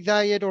ketogenic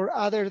diet or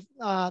other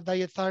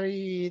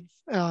dietary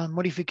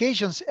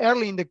modifications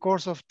early in the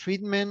course of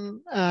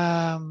treatment?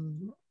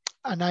 And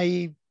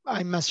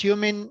I'm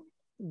assuming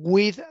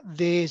with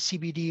the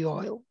CBD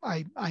oil.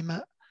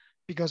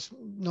 Because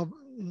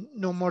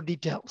no more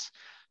details.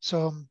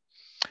 So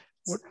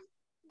what?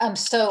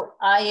 So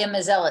I am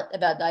a zealot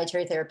about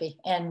dietary therapy,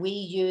 and we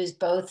use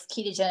both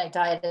ketogenic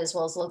diet as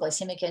well as low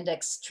glycemic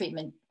index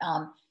treatment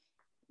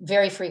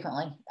very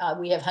frequently.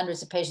 We have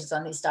hundreds of patients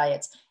on these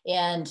diets,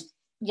 and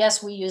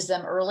yes, we use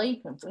them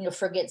early.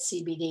 Forget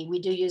CBD. We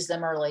do use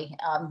them early.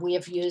 We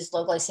have used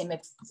low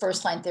glycemic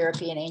first-line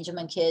therapy in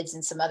Angelman kids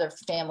and some other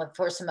family,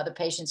 for some other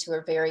patients who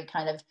are very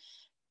kind of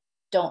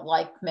don't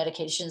like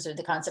medications or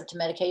the concept of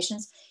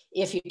medications.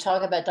 If you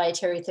talk about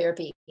dietary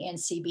therapy and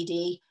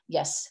CBD,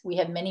 yes, we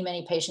have many,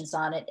 many patients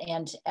on it.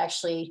 And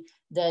actually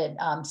the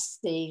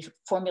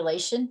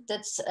formulation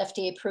that's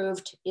FDA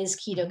approved is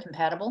keto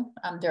compatible.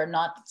 There are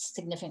not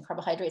significant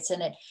carbohydrates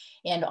in it.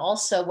 And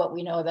also what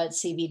we know about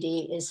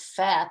CBD is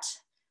fat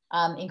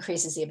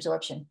increases the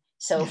absorption.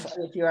 So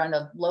if you're on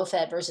a low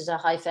fat versus a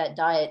high fat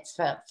diet, it's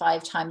about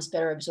 5 times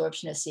better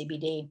absorption of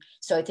CBD.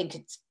 So I think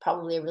it's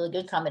probably a really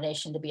good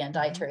combination to be on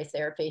dietary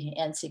therapy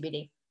and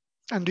CBD.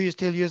 And do you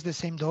still use the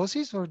same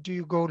doses, or do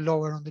you go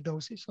lower on the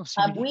doses of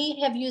CBD? We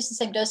have used the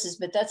same doses,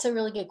 but that's a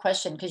really good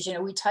question because,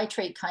 we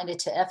titrate kind of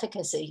to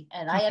efficacy.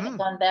 And I haven't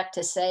gone back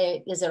to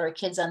say, is there our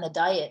kids on the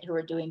diet who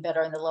are doing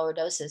better in the lower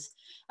doses?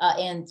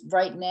 And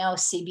right now,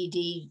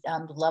 CBD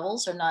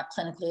levels are not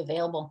clinically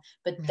available,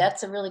 but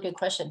that's a really good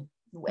question.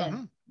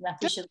 And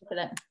we should look at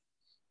that.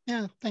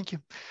 Yeah, thank you.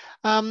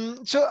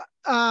 Dr.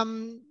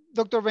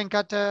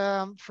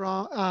 Venkata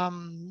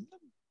from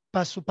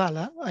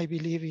Pasupala, I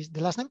believe is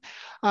the last name,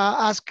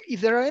 ask if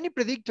there are any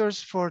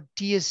predictors for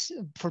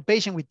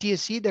patients with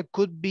TSC that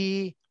could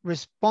be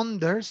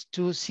responders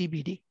to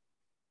CBD.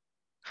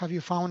 Have you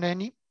found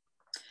any?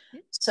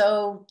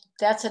 So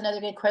that's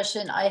another good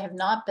question. I have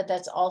not, but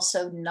that's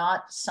also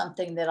not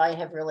something that I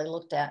have really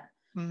looked at.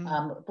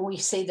 We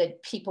see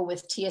that people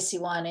with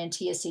TSC1 and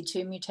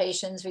TSC2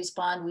 mutations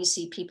respond. We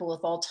see people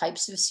with all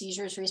types of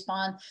seizures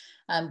respond.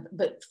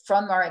 But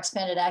from our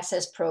expanded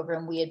access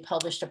program, we had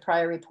published a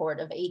prior report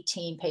of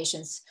 18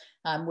 patients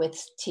with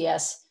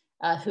TS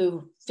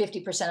who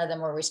 50% of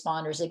them were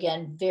responders.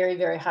 Again, very,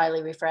 very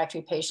highly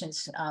refractory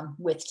patients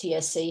with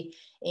TSC.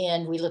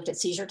 And we looked at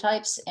seizure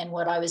types. And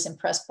what I was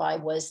impressed by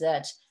was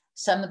that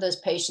some of those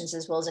patients,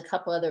 as well as a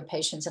couple other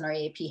patients in our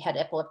EAP, had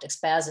epileptic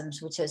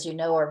spasms, which, as you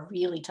know, are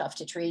really tough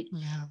to treat.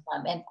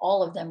 And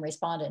all of them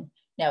responded.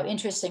 Now,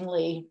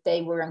 interestingly,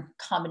 they were in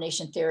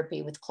combination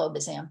therapy with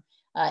clobazam.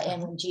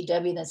 And when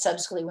GW then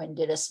subsequently went and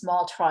did a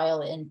small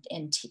trial in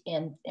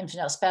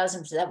infantile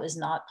spasms, that was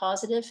not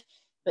positive,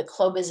 but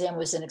clobazam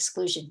was an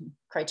exclusion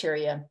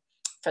criteria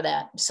for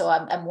that. So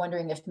I'm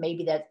wondering if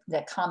maybe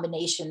that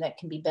combination that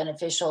can be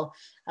beneficial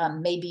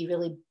may be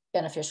really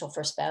beneficial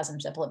for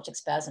spasms, epileptic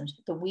spasms.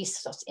 But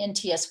in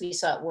TS, we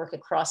saw it work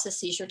across the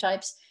seizure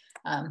types.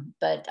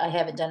 but I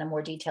haven't done a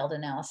more detailed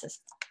analysis.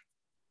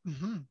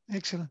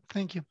 Excellent,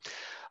 thank you.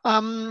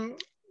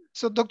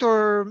 So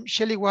Dr.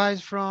 Shelley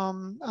Wise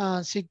from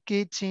Sick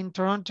Kids in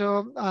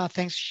Toronto,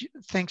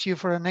 thanks you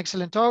for an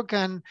excellent talk.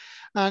 And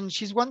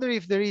she's wondering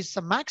if there is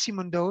a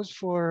maximum dose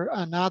for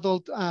an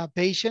adult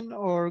patient,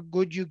 or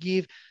would you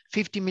give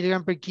 50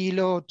 milligram per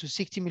kilo to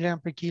 60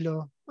 milligram per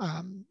kilo?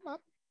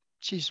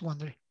 She's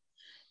wondering.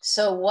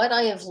 So what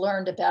I have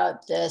learned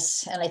about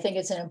this, and I think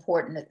it's an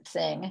important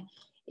thing,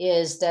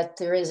 is that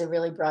there is a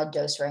really broad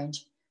dose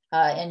range.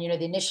 And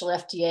the initial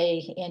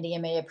FDA and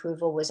EMA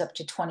approval was up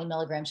to 20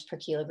 milligrams per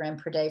kilogram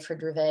per day for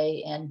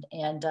Dravet and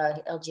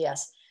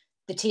LGS.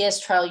 The TS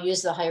trial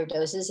used the higher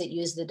doses. It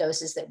used the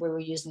doses that we were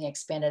using the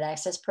expanded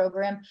access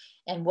program.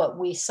 And what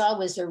we saw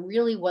was there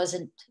really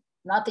wasn't,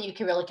 not that you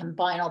could really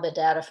combine all the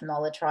data from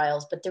all the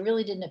trials, but there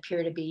really didn't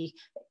appear to be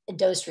a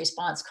dose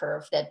response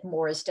curve that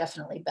more is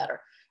definitely better.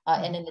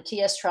 And in the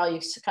TS trial,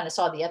 you kind of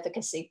saw the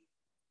efficacy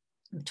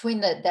between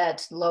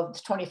that low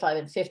 25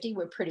 and 50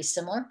 were pretty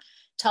similar.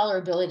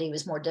 Tolerability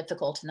was more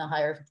difficult in the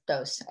higher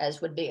dose,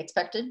 as would be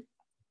expected,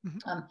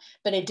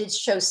 but it did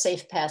show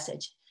safe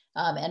passage.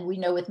 And we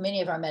know with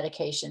many of our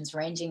medications,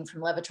 ranging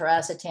from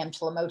levetiracetam to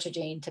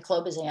lamotrigine to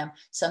clobazam,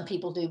 some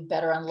people do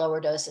better on lower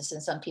doses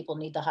and some people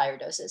need the higher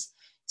doses.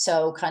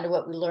 So kind of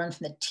what we learned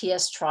from the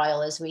TS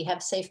trial is we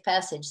have safe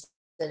passage,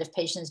 that if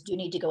patients do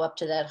need to go up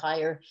to that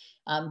higher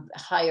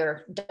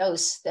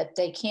dose, that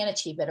they can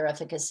achieve better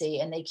efficacy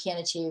and they can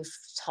achieve,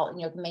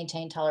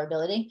 maintain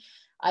tolerability.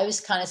 I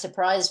was kind of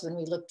surprised when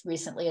we looked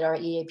recently at our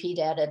EAP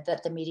data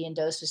that the median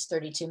dose was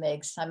 32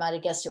 mg. I might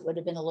have guessed it would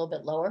have been a little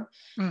bit lower.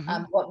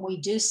 What we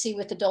do see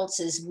with adults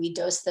is we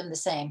dose them the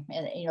same.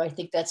 And, I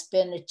think that's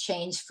been a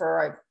change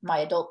for my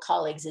adult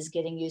colleagues, is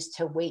getting used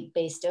to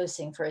weight-based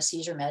dosing for a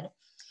seizure med.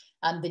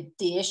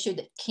 The issue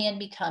that can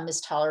become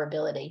is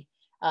tolerability.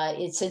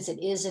 Since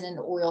it is in an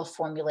oil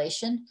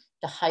formulation,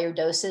 the higher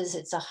doses,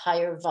 it's a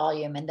higher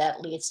volume, and that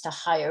leads to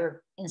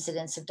higher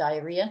incidence of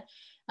diarrhea.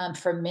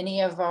 For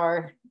many of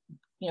our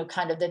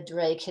kind of the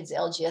Dravet kids,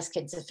 LGS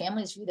kids, the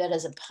families view that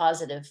as a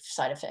positive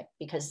side effect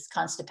because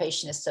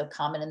constipation is so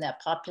common in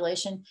that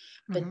population,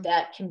 but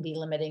that can be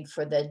limiting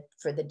for the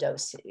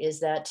dose,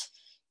 is that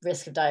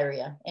risk of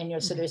diarrhea.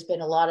 And, so there's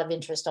been a lot of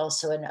interest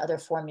also in other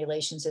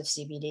formulations of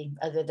CBD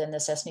other than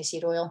the sesame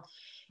seed oil.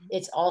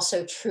 It's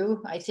also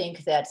true, I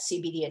think, that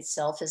CBD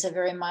itself is a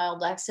very mild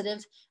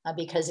laxative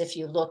because if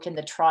you look in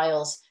the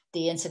trials,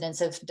 the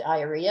incidence of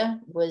diarrhea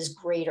was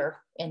greater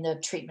in the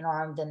treatment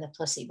arm than the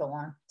placebo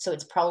arm. So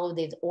it's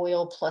probably the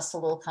oil plus a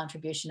little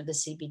contribution of the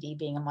CBD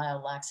being a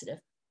mild laxative.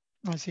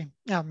 I see.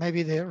 Yeah,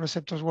 maybe the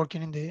receptors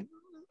working in the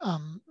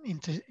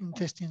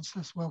intestines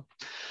as well.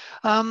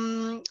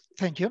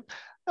 Thank you.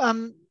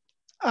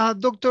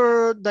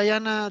 Dr.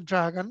 Diana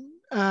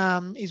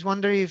Dragan is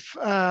wondering if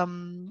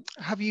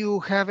have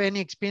you have any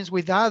experience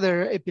with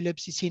other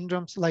epilepsy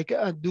syndromes like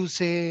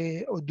Duce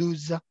or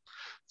Duza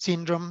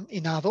syndrome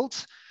in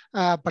adults,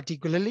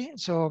 particularly?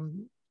 So,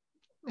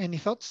 any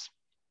thoughts?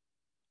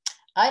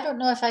 I don't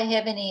know if I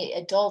have any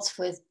adults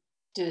with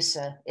Duce.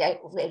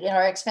 In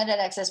our expanded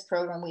access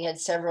program, we had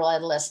several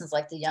adolescents,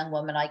 like the young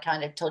woman I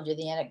kind of told you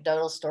the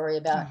anecdotal story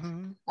about.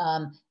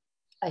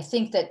 I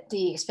think that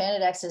the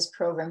expanded access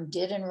program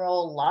did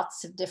enroll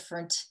lots of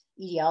different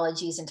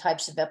etiologies and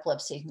types of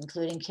epilepsy,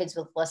 including kids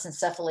with less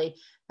encephaly,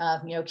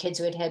 kids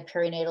who had had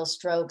perinatal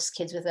strokes,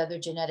 kids with other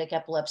genetic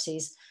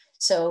epilepsies.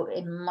 So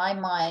in my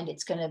mind,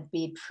 it's going to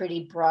be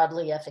pretty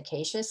broadly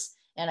efficacious.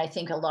 And I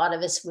think a lot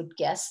of us would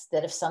guess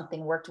that if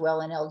something worked well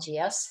in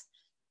LGS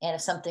and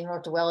if something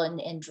worked well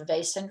in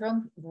Dravet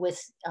syndrome,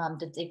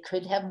 that it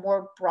could have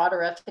more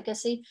broader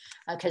efficacy,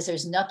 because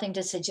there's nothing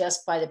to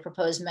suggest by the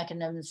proposed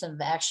mechanism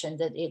of action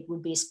that it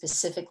would be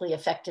specifically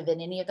effective in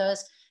any of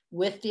those,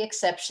 with the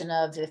exception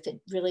of if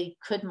it really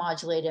could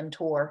modulate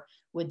mTOR,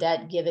 would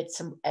that give it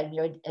some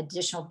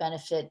additional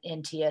benefit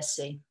in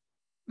TSC?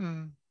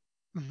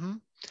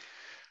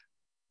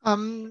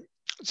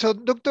 So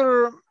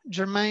Dr.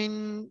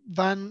 Germaine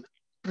van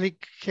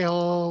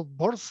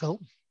Rickel-Borsel,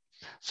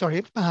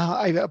 sorry,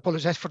 I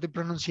apologize for the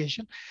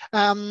pronunciation,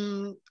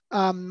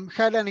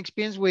 had an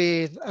experience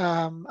with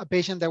a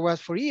patient that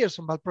was for years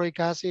on valproic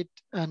acid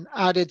and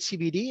added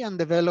CBD and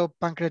developed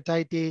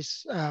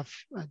pancreatitis a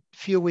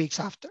few weeks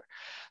after.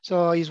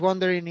 So he's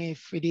wondering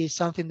if it is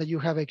something that you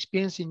have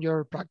experienced in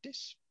your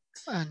practice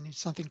and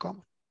it's something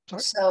common.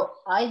 Sorry. So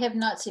I have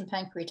not seen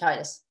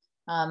pancreatitis.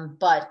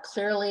 But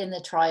clearly in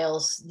the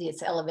trials,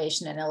 it's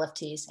elevation in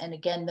LFTs. And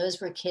again,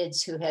 those were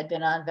kids who had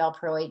been on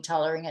valproate,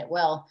 tolerating it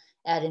well,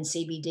 add in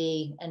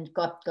CBD and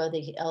go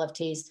the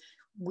LFTs.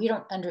 We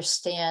don't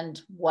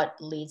understand what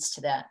leads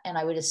to that. And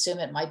I would assume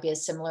it might be a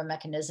similar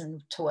mechanism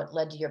to what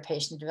led to your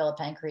patient to develop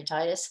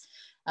pancreatitis.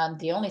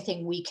 The only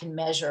thing we can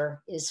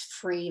measure is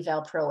free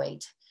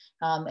valproate.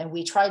 And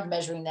we tried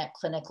measuring that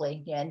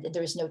clinically, and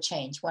there was no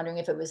change. Wondering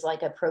if it was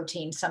like a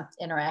protein, some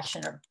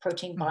interaction or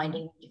protein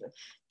binding,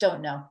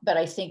 don't know. But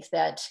I think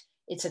that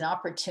it's an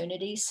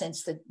opportunity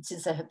since the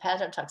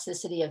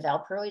hepatotoxicity of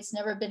valproate's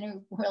never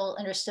been well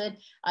understood.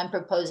 I'm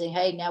proposing,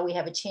 hey, now we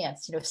have a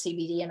chance. You know, if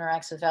CBD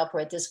interacts with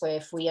valproate this way,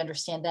 if we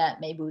understand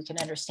that, maybe we can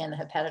understand the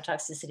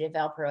hepatotoxicity of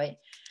valproate.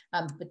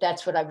 But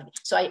that's what I would.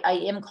 So I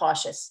am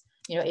cautious.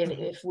 You know,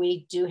 if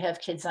we do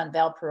have kids on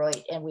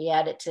valproate and we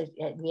add in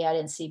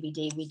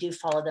CBD, we do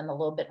follow them a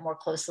little bit more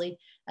closely,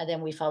 and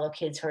then we follow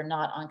kids who are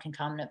not on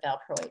concomitant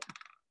valproate.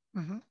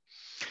 Mm-hmm.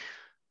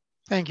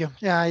 Thank you.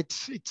 Yeah,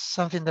 it's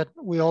something that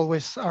we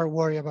always are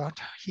worried about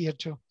here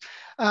too.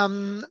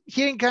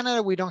 Here in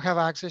Canada, we don't have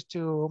access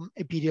to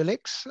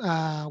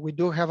Epidiolex. We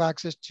do have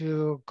access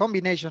to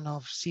combination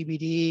of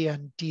CBD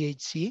and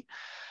THC.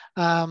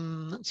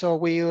 So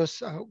we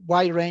use a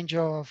wide range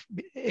of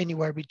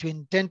anywhere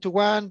between 10 to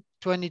 1,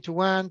 20 to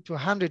 1 to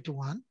 100 to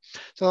 1.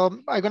 So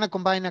I'm going to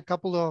combine a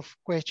couple of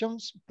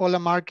questions. Paula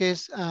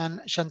Marquez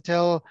and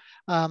Chantel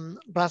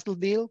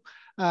Rasdeldale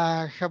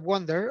have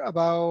wondered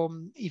about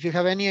if you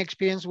have any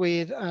experience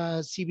with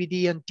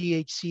CBD and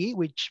THC,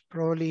 which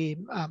probably,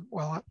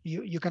 well,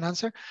 you can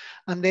answer.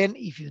 And then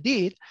if you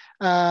did,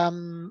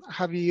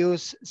 have you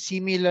used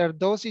similar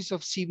doses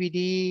of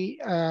CBD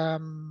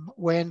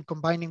when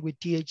combining with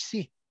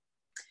THC?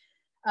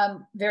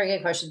 Very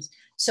good questions.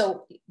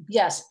 So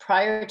yes,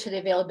 prior to the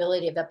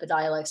availability of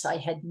Epidiolex, I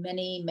had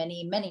many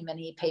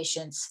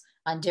patients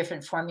on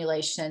different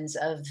formulations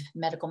of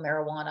medical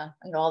marijuana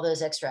and all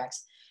those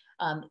extracts.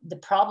 The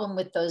problem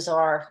with those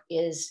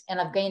is,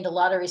 and I've gained a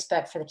lot of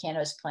respect for the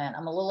cannabis plant.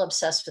 I'm a little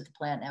obsessed with the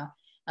plant now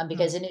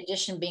because in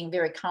addition to being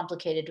very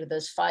complicated with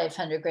those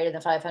greater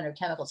than 500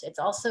 chemicals, it's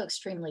also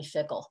extremely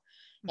fickle.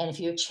 And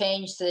if you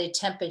change the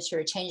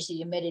temperature, change the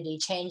humidity,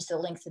 change the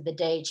length of the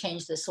day,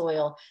 change the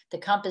soil, the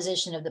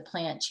composition of the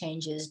plant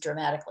changes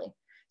dramatically.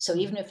 So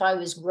even if I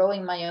was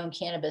growing my own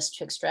cannabis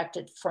to extract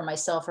it for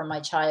myself or my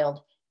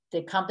child,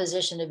 the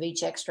composition of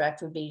each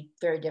extract would be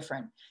very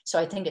different. So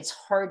I think it's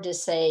hard to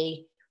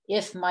say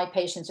if my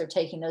patients are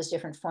taking those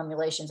different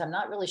formulations. I'm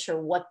not really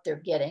sure what they're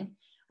getting.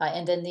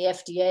 And then the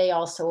FDA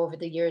also over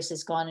the years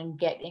has gone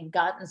and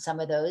gotten some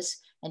of those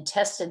and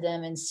tested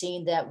them and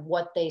seen that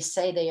what they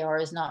say they are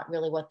is not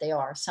really what they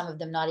are. Some of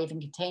them not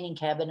even containing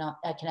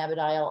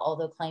cannabidiol,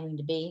 although claiming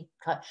to be.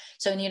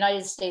 So in the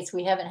United States,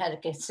 we haven't had a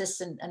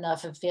consistent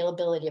enough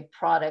availability of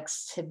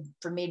products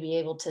for me to be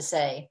able to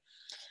say.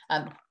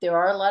 There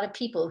are a lot of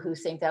people who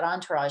think that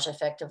entourage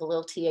effect of a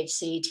little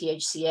THC,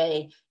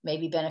 THCA may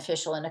be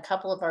beneficial. And a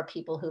couple of our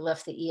people who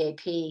left the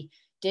EAP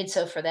did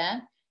so for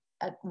that.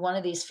 One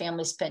of these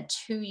families spent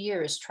 2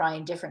 years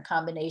trying different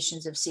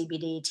combinations of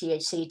CBD,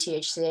 THC,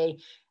 THCA,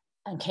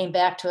 and came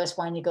back to us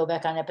wanting to go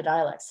back on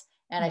Epidiolex.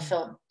 And I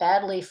felt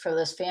badly for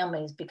those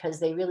families because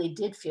they really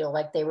did feel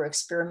like they were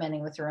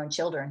experimenting with their own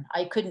children.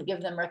 I couldn't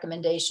give them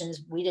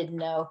recommendations. We didn't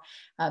know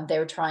they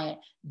were trying it.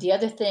 The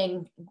other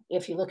thing,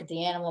 if you look at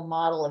the animal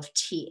model of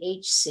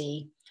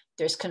THC,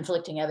 there's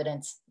conflicting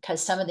evidence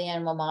because some of the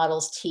animal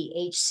models,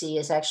 THC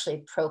is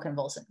actually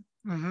proconvulsant.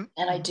 And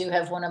I do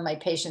have one of my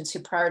patients who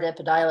prior to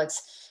Epidiolex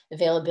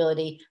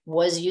availability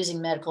was using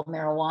medical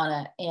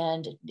marijuana,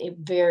 and it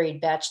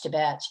varied batch to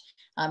batch,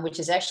 which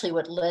is actually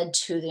what led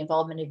to the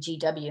involvement of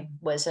GW,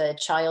 was a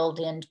child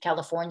in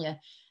California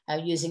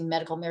using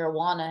medical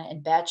marijuana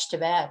and batch to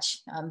batch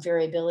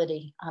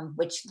variability,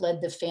 which led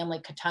the family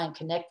to try and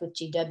connect with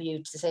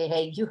GW to say,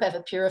 hey, you have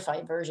a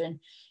purified version,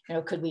 you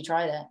know, could we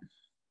try that?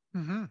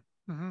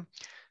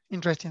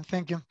 Interesting,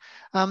 thank you.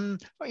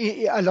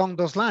 Along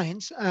those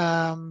lines,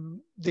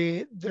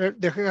 there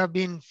have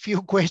been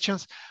few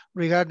questions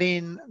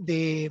regarding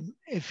the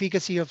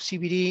efficacy of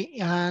CBD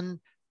and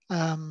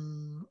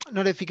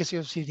not efficacy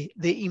of CBD,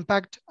 the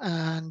impact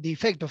and the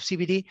effect of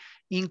CBD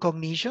in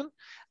cognition,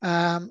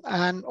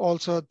 and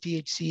also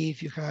THC,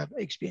 if you have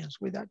experience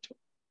with that too.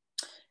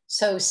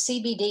 So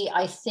CBD,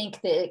 I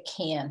think that it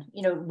can.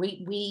 You know,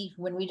 we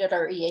when we did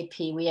our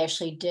EAP, we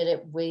actually did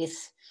it with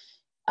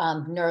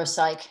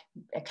neuropsych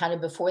kind of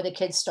before the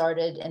kids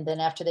started, and then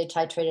after they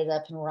titrated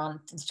up and were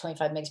on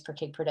 25 mg per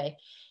kg per day.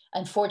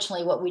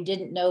 Unfortunately, what we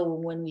didn't know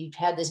when we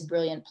had this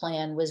brilliant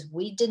plan was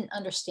we didn't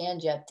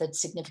understand yet the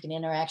significant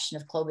interaction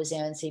of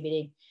clobazam and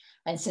CBD.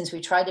 And since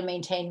we tried to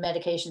maintain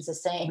medications the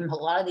same, a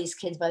lot of these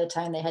kids, by the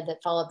time they had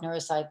that follow-up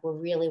neuropsych, were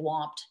really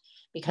whomped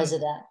because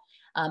of that.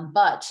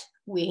 But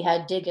we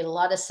did get a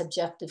lot of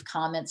subjective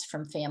comments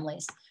from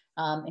families.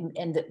 One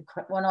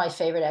of my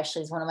favorite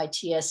actually is one of my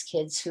TS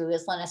kids who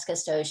is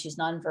Lennox-Gastaut. She's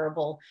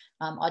nonverbal,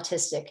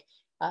 autistic.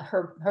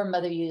 Her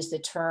mother used the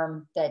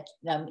term that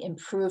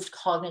improved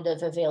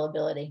cognitive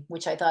availability,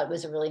 which I thought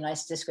was a really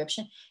nice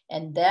description.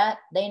 And that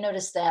they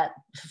noticed that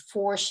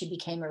before she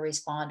became a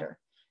responder.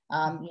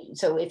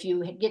 So if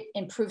you get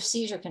improved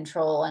seizure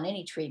control on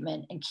any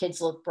treatment and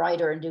kids look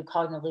brighter and do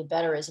cognitively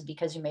better, is it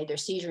because you made their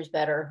seizures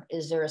better?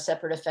 Is there a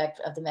separate effect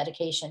of the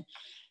medication?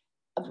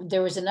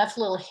 There was enough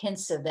little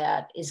hints of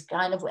that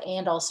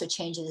and also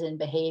changes in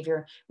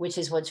behavior, which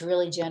is what's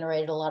really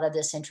generated a lot of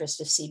this interest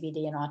of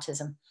CBD and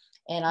autism.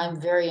 And I'm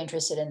very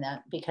interested in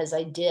that because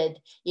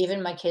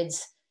even my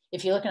kids,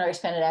 if you look at our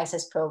expanded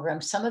access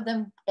program, some of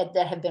them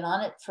that have been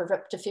on it for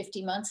up to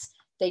 50 months,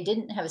 they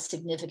didn't have a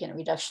significant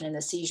reduction in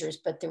the seizures,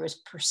 but there was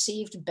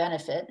perceived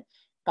benefit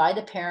by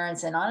the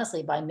parents and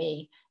honestly by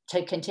me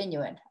to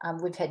continue it.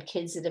 We've had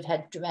kids that have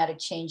had dramatic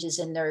changes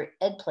in their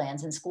ed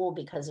plans in school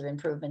because of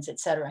improvements, et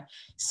cetera.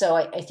 So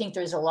I think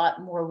there's a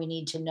lot more we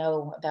need to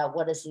know about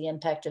what is the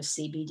impact of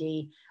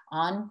CBD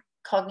on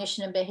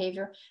cognition and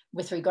behavior.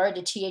 With regard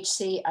to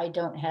THC, I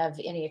don't have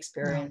any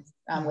experience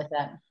with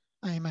that.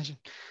 I imagine.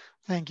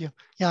 Thank you.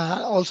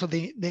 Yeah, also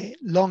the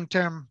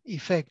long-term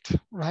effect,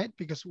 right?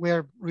 Because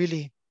we're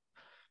really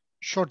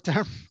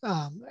short-term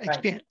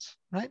experience,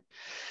 right?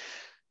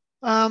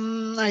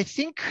 I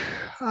think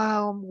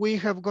we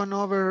have gone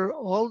over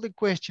all the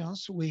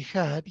questions we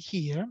had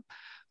here.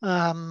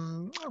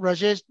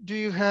 Rajesh, do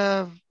you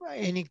have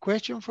any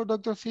question for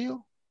Dr.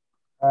 Thiele?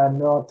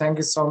 No, thank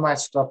you so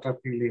much, Dr.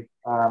 Thiele.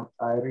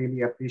 I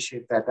really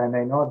appreciate that. And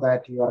I know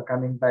that you are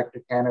coming back to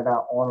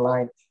Canada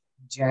online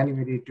in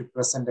January to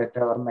present at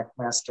our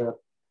McMaster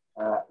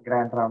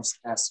Grand Rounds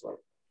as well.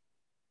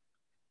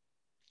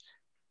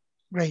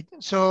 Great.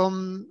 So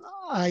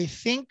I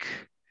think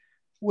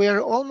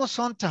we're almost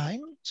on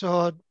time.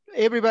 So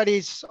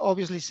everybody's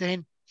obviously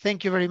saying,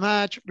 thank you very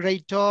much.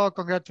 Great talk,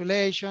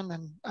 congratulations,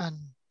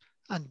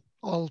 and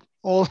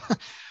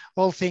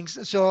all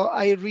things. So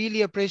I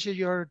really appreciate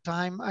your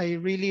time. I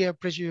really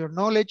appreciate your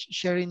knowledge,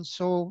 sharing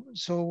so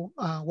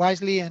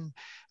wisely and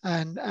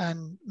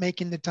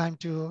making the time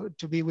to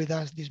be with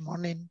us this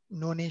morning,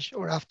 noonish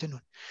or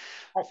afternoon.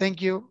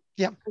 Thank you.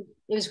 Yeah.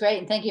 It was great.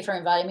 And thank you for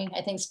inviting me.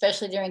 I think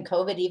especially during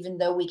COVID, even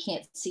though we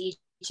can't see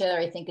each other,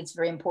 I think it's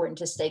very important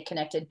to stay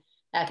connected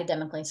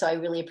academically. So I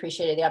really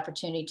appreciated the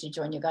opportunity to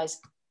join you guys.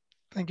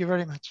 Thank you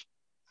very much.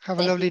 Have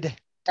a lovely day.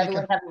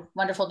 Everyone have a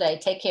wonderful day.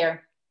 Take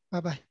care.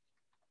 Bye-bye.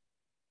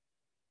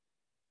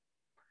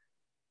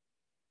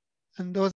 And those